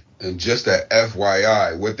going on. And just a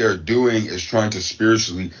FYI, what they're doing is trying to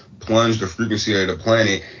spiritually plunged the frequency of the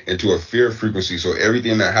planet into a fear frequency. So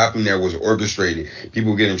everything that happened there was orchestrated.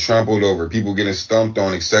 People getting trampled over, people getting stomped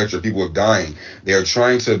on, etc. People dying. They are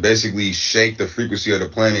trying to basically shake the frequency of the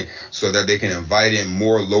planet so that they can invite in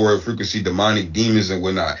more lower frequency demonic demons and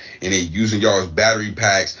whatnot. And they using y'all as battery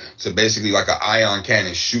packs to basically like an ion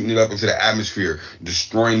cannon, shooting it up into the atmosphere,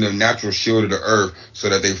 destroying the natural shield of the earth so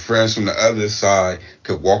that they friends from the other side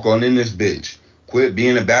could walk on in this bitch. Quit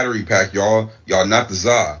being a battery pack, y'all. Y'all not the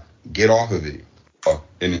Za. Get off of it.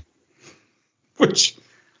 Which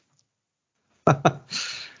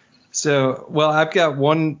So, well, I've got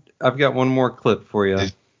one more clip for you.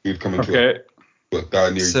 okay.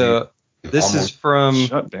 So this is from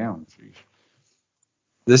shut down. Jeez.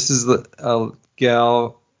 This is a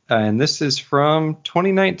gal, and this is from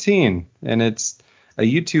 2019, and it's a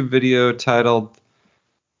YouTube video titled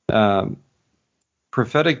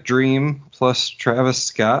 "Prophetic Dream plus Travis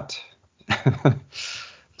Scott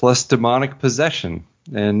plus Demonic Possession."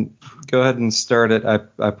 And go ahead and start it.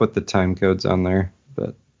 I put the time codes on there,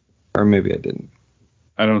 or maybe I didn't.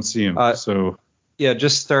 I don't see him. So yeah,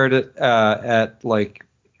 just start it at like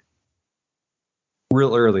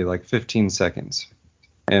real early, like 15 seconds.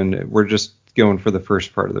 And we're just going for the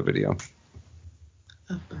first part of the video.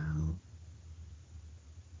 About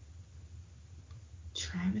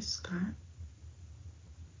Travis Scott.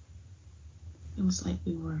 It was like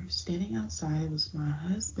we were standing outside. It was my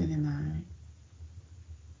husband and I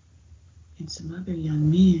and some other young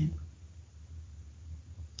men,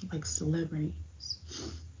 like celebrities.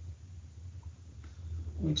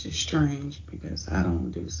 Which is strange because I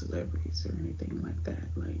don't do celebrities or anything like that.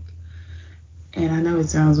 And I know it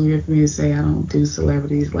sounds weird for me to say I don't do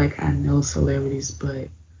celebrities, like I know celebrities, but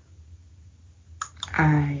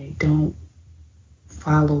I don't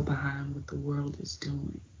follow behind what the world is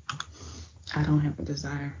doing. I don't have a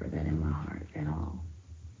desire for that in my heart at all.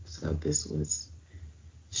 So this was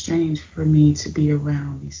strange for me to be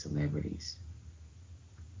around these celebrities.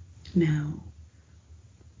 Now,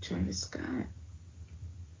 Travis Scott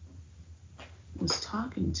was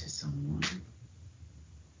talking to someone,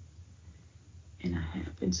 and I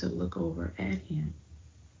happened to look over at him,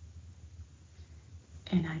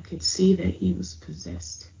 and I could see that he was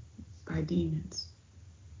possessed by demons.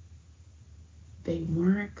 They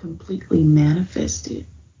weren't completely manifested,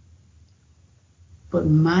 but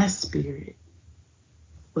my spirit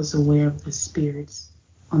was aware of the spirits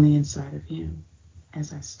on the inside of him.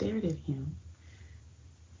 As I stared at him,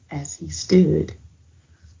 as he stood,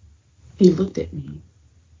 he looked at me.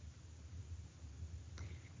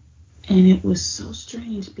 And it was so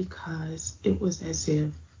strange because it was as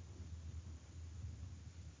if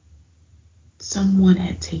someone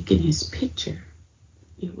had taken his picture.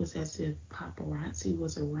 It was as if paparazzi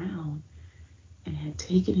was around and had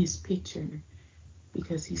taken his picture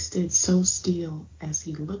because he stood so still as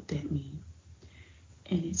he looked at me.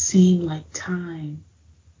 And it seemed like time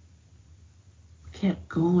kept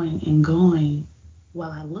going and going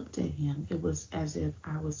while I looked at him. It was as if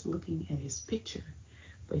I was looking at his picture,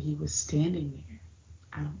 but he was standing there.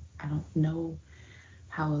 I don't know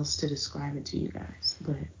how else to describe it to you guys,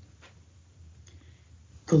 but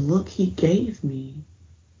the look he gave me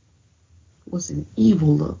was an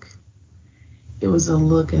evil look. It was a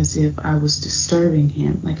look as if I was disturbing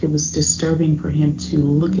him, like it was disturbing for him to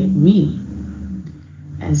look at me,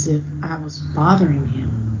 as if I was bothering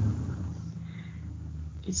him.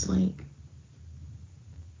 It's like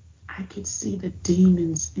I could see the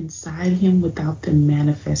demons inside him without them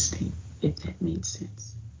manifesting, if that made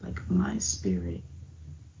sense. Like my spirit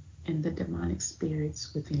and the demonic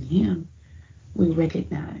spirits within him, we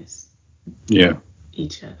recognize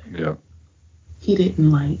each other. Yeah. He didn't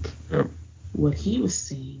like what he was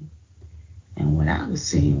seeing, and what I was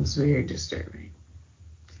seeing was very disturbing.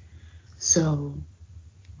 So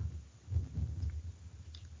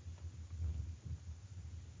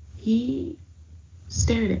he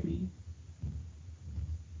stared at me.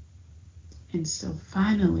 And so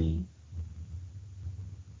finally,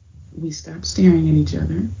 we stopped staring at each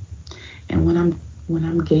other. And when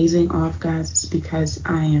I'm gazing off, guys, it's because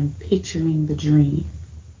I am picturing the dream.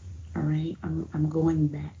 All right? I'm going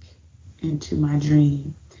back into my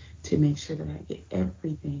dream to make sure that I get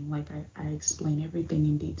everything, like I explain everything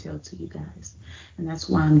in detail to you guys. And that's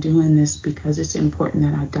why I'm doing this, because it's important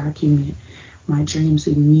that I document my dreams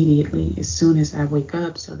immediately as soon as I wake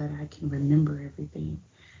up so that I can remember everything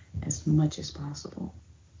as much as possible.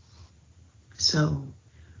 So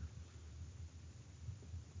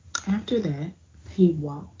after that, he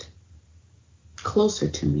walked closer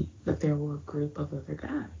to me, but there were a group of other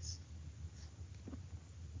guys.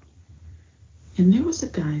 And there was a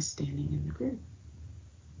guy standing in the group.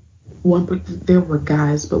 There were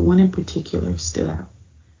guys, but one in particular stood out.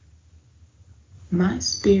 My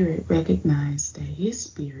spirit recognized that his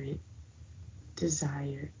spirit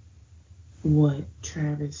desired what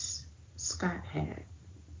Travis Scott had,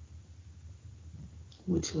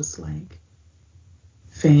 which was like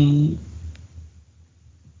fame,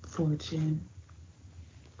 fortune.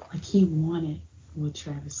 Like he wanted what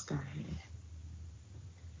Travis Scott had.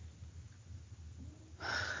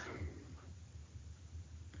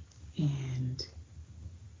 And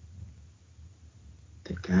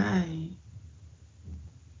the guy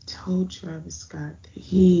told Travis Scott that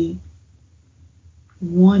he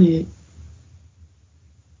wanted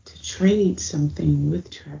to trade something with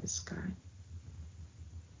Travis Scott.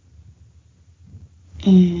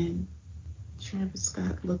 And Travis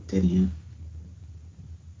Scott looked at him.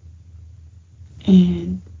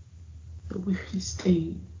 And the weirdest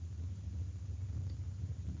thing,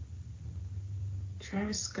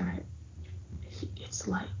 Travis Scott, it's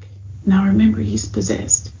like, now remember, he's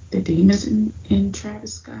possessed. The demons in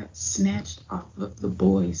Travis Scott snatched off of the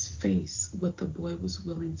boy's face what the boy was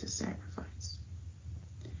willing to sacrifice.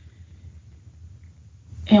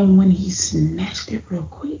 And when he snatched it real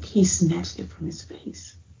quick, he snatched it from his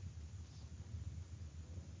face.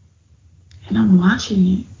 And I'm watching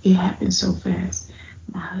it. It happened so fast.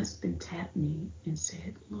 My husband tapped me and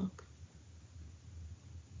said, look.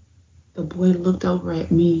 The boy looked over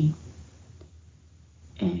at me,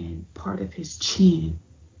 and part of his chin,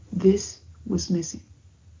 this was missing.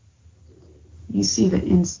 You see the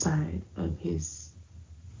inside of his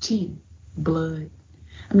chin, blood.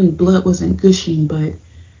 I mean, blood wasn't gushing, but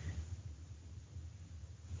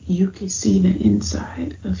you could see the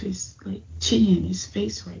inside of his chin, his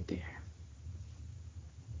face right there.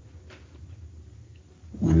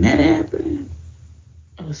 When that happened,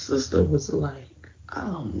 our sister was like,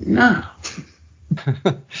 oh no.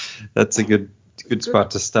 That's a good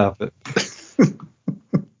spot to stop it.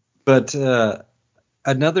 But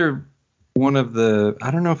another one of the,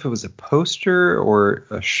 I don't know if it was a poster or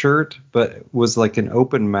a shirt, but it was like an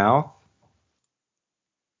open mouth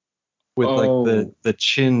with like the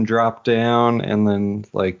chin dropped down and then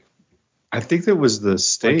like, I think that was the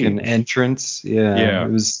stage. Like an entrance. Yeah.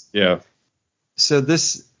 It was. Yeah. So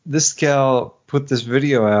this gal put this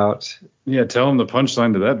video out. Yeah, tell him the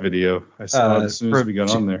punchline to that video. I saw it as soon as we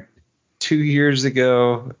got on there. 2 years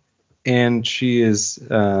ago, and she is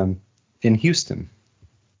in Houston.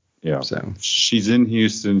 Yeah. So she's in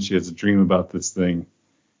Houston. She has a dream about this thing.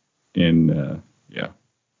 And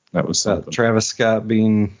that was something. Travis Scott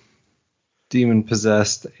being demon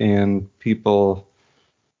possessed and people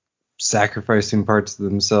sacrificing parts of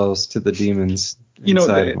themselves to the demons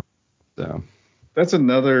inside of them. So that's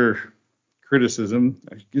another criticism.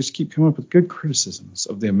 I just keep coming up with good criticisms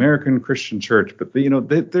of the American Christian church, but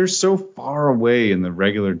they're so far away in the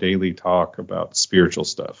regular daily talk about spiritual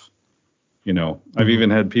stuff. I've even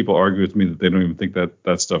had people argue with me that they don't even think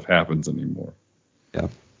that stuff happens anymore. Yeah.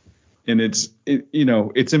 And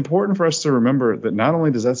it's important for us to remember that not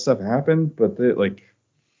only does that stuff happen, but that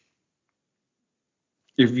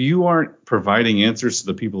if you aren't providing answers to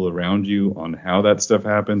the people around you on how that stuff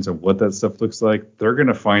happens and what that stuff looks like, they're going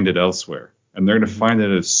to find it elsewhere. And they're going to find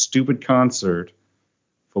it at a stupid concert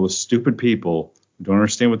full of stupid people who don't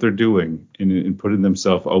understand what they're doing and opening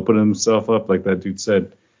themselves up, like that dude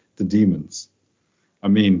said, to demons. I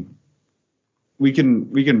mean, we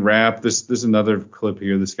can wrap this. There's another clip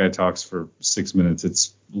here. This guy talks for 6 minutes.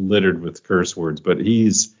 It's littered with curse words, but he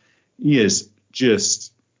is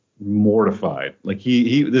just mortified. Like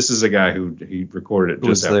this is a guy who he recorded it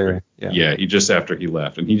just after. Just after he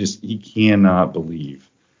left, and he cannot believe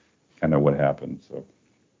kind of what happened. So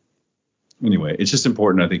anyway, it's just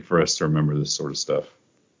important, I think, for us to remember this sort of stuff.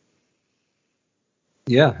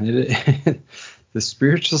 Yeah, the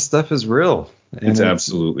spiritual stuff is real. And it's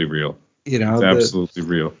absolutely real. It's absolutely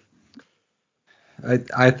real.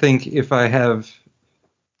 I think if I have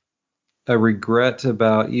a regret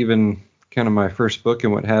about even kind of my first book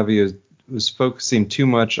and what have you, was focusing too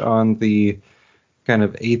much on the kind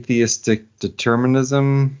of atheistic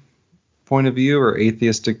determinism point of view or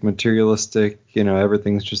atheistic materialistic,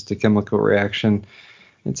 everything's just a chemical reaction.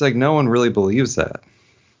 It's like no one really believes that.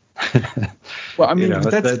 Well, I mean,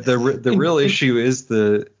 the real issue is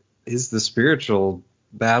the spiritual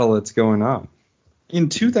battle that's going on. In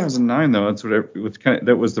 2009, though, that's what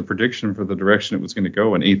that was the prediction for the direction it was going to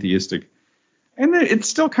go, an atheistic. And it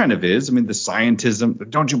still kind of is. I mean, the scientism.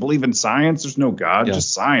 Don't you believe in science? There's no God,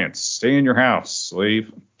 just science. Stay in your house,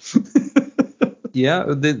 slave. Yeah,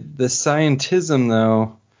 the scientism,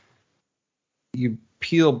 though, you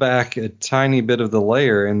peel back a tiny bit of the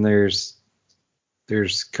layer, and there's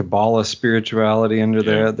There's Kabbalah spirituality under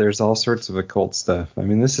there. There's all sorts of occult stuff. I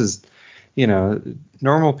mean, this is,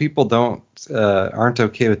 normal people aren't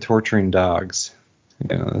okay with torturing dogs.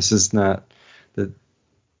 This is not the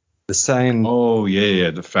sign. Oh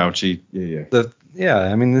yeah, the Fauci. Yeah.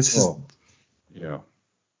 I mean, this is. Yeah.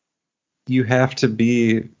 You have to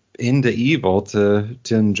be into evil to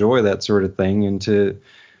enjoy that sort of thing, and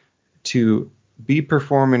to be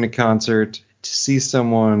performing a concert, to see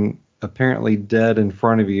someone apparently dead in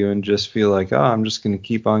front of you and just feel like, oh, I'm just going to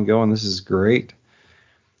keep on going. This is great.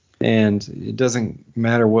 And it doesn't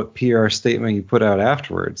matter what PR statement you put out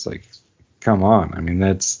afterwards. Like, come on. I mean,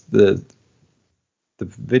 that's the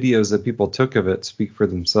videos that people took of it speak for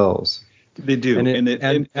themselves. They do.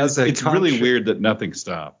 It's really weird that nothing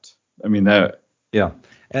stopped. I mean, that. Yeah.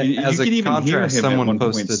 You could even hear him someone at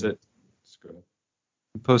one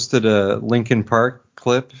posted a Linkin Park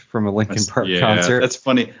clip from a Linkin Park concert. That's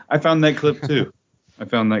funny. I found that clip too.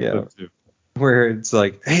 Where it's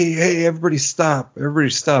like, hey, everybody stop.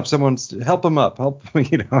 Someone's help him up.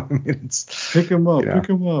 Pick him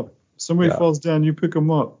up. Somebody falls down, you pick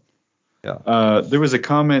him up. Yeah. There was a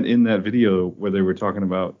comment in that video where they were talking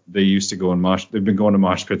about they used to go in they've been going to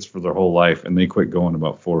mosh pits for their whole life, and they quit going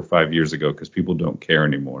about 4 or 5 years ago because people don't care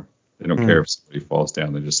anymore. They don't care if somebody falls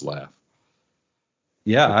down, they just laugh.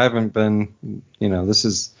 Yeah, I haven't been,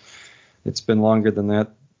 it's been longer than that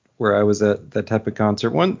where I was at that type of concert.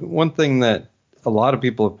 One thing that a lot of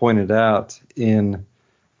people have pointed out in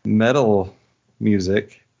metal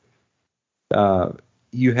music,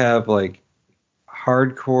 you have like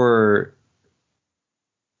hardcore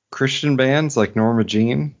Christian bands like Norma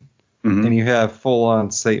Jean, and you have full-on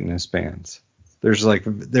Satanist bands. There's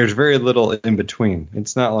very little in between.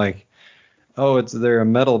 It's not like, they're a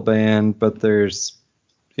metal band, but there's,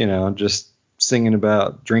 just singing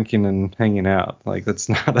about drinking and hanging out. Like, that's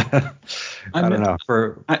not I don't know.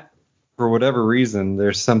 For whatever reason,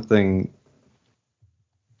 there's something,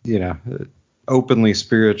 openly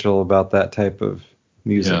spiritual about that type of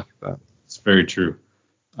music. Yeah, it's very true.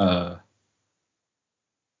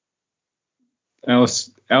 Alice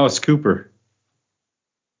Cooper.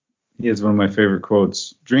 He has one of my favorite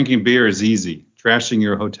quotes. Drinking beer is easy. Trashing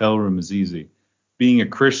your hotel room is easy. Being a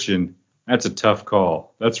Christian, that's a tough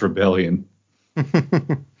call. That's rebellion.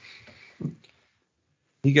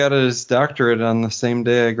 He got his doctorate on the same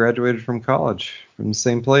day I graduated from college, from the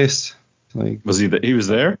same place. Like, was he was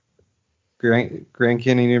there? Grand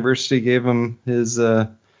Canyon University gave him his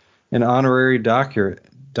an honorary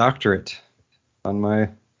doctorate on my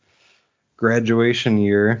graduation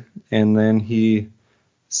year, and then he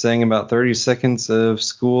sang about 30 seconds of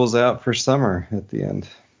School's Out for Summer at the end.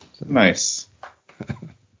 So. Nice.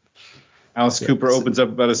 Alice Cooper opens up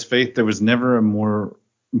about his faith. There was never a more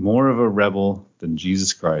of a rebel than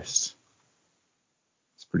Jesus Christ.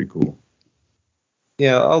 It's pretty cool.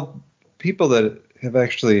 Yeah, people that have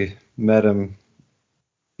actually met him,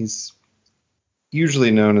 he's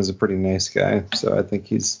usually known as a pretty nice guy. So I think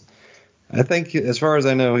as far as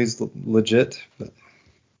I know, he's legit. But.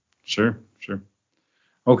 Sure.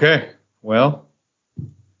 Okay, well,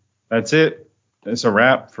 that's it. It's a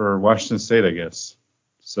wrap for Washington State, I guess.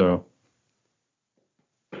 So.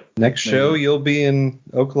 Next show, you'll be in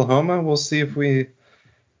Oklahoma. We'll see if we.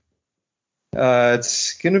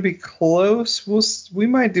 It's gonna be close. We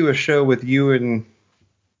might do a show with you in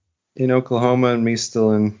Oklahoma and me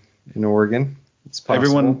still in Oregon. It's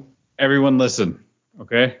possible. Everyone, listen.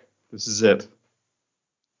 Okay, this is it.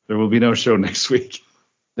 There will be no show next week.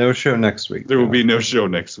 No show next week. There will be no show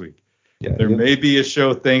next week. Yeah, there may be a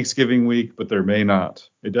show Thanksgiving week, but there may not.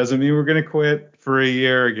 It doesn't mean we're gonna quit for a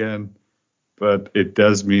year again. But it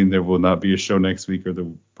does mean there will not be a show next week or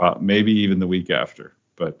maybe even the week after.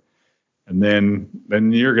 And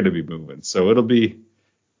then you're going to be moving. So it'll be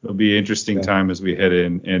an interesting time as we head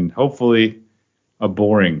in, and hopefully a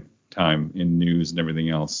boring time in news and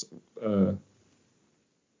everything else.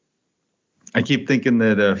 I keep thinking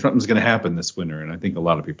that something's going to happen this winter, and I think a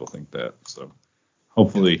lot of people think that. So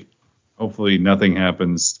hopefully nothing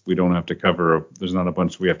happens. We don't have to cover. There's not a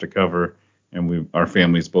bunch we have to cover. And our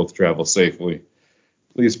families both travel safely.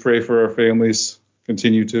 Please pray for our families.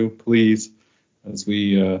 Continue to, please, as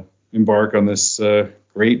we embark on this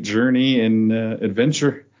great journey and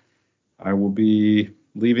adventure. I will be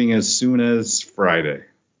leaving as soon as Friday.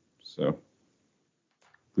 So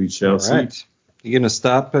we shall see. Right. You going to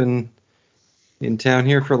stop in town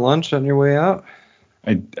here for lunch on your way out?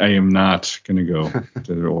 I am not going to go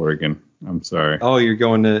to Oregon. I'm sorry. Oh, you're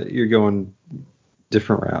going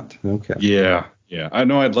different route. Okay. Yeah. I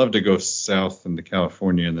know I'd love to go south into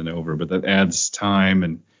California and then over, but that adds time,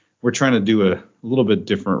 and we're trying to do a little bit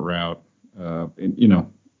different route.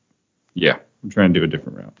 And, yeah, I'm trying to do a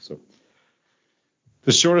different route. So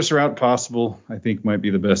the shortest route possible, I think, might be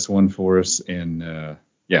the best one for us. And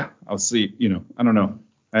yeah, I'll see. I don't know.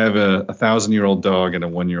 I have a 1,000-year-old dog and a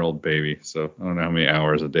 1-year-old baby, so I don't know how many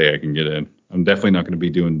hours a day I can get in. I'm definitely not going to be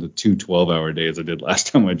doing the 2 12-hour days I did last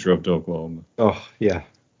time I drove to Oklahoma. Oh, yeah.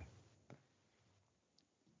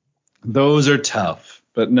 Those are tough,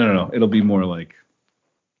 but no. It'll be more like,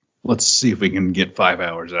 let's see if we can get 5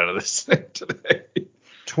 hours out of this thing today.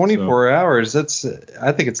 24 hours.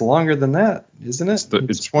 I think it's longer than that, isn't it?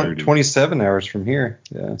 It's 30. 27 hours from here.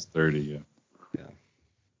 Yeah. It's 30, yeah.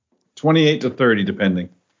 28 to 30, depending.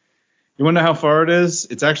 You want to know how far it is?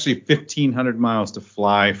 It's actually 1,500 miles to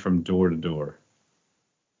fly from door to door.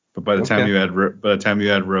 But by the time you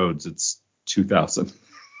add roads, it's 2,000.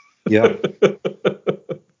 Yeah.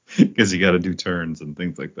 Because you got to do turns and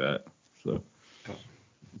things like that. So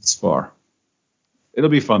it's far.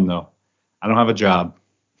 It'll be fun though. I don't have a job.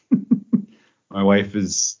 My wife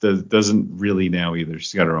doesn't really now either.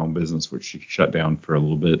 She's got her own business, which she shut down for a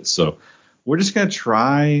little bit. So we're just going to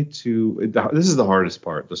try to, this is the hardest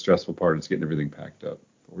part. The stressful part is getting everything packed up.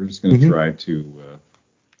 We're just going to try to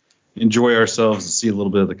enjoy ourselves and see a little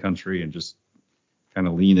bit of the country and just kind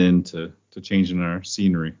of lean into changing our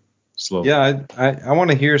scenery slowly. Yeah, I want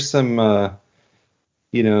to hear some,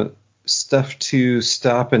 stuff to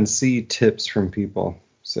stop and see tips from people.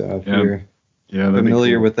 So if you're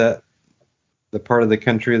familiar with that, the part of the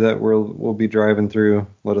country that we'll be driving through,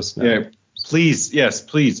 let us know. Yeah, please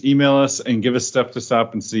email us and give us stuff to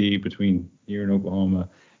stop and see between here and Oklahoma.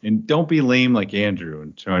 And don't be lame like Andrew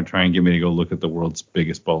and try and get me to go look at the world's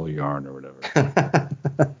biggest ball of yarn or whatever.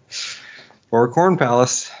 Or a corn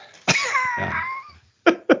palace. Yeah.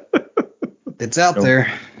 It's out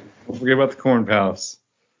there. Don't forget about the corn palace.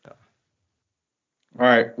 All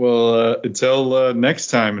right. Well, until next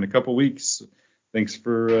time in a couple weeks, thanks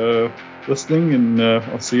for listening, and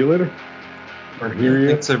I'll see you later.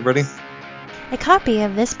 Thanks, everybody. A copy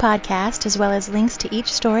of this podcast, as well as links to each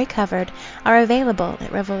story covered, are available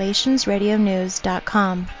at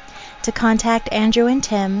revelationsradionews.com. To contact Andrew and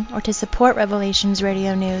Tim, or to support Revelations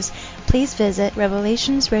Radio News, please visit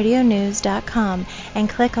revelationsradionews.com and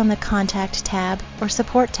click on the Contact tab or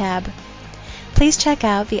Support tab. Please check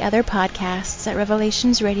out the other podcasts at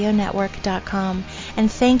revelationsradionetwork.com, and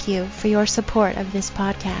thank you for your support of this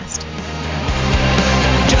podcast.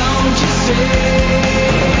 Don't you say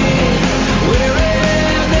we're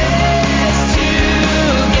in this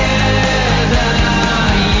together,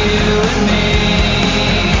 you and me,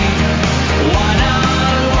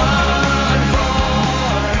 one-on-one forever.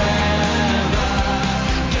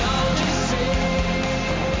 Don't you say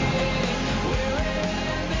we're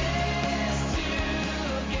in this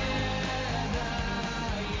together, you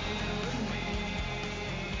and me,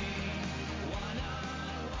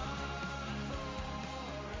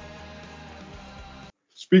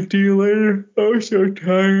 Speak to you later. I'm so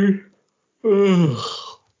tired. Ugh.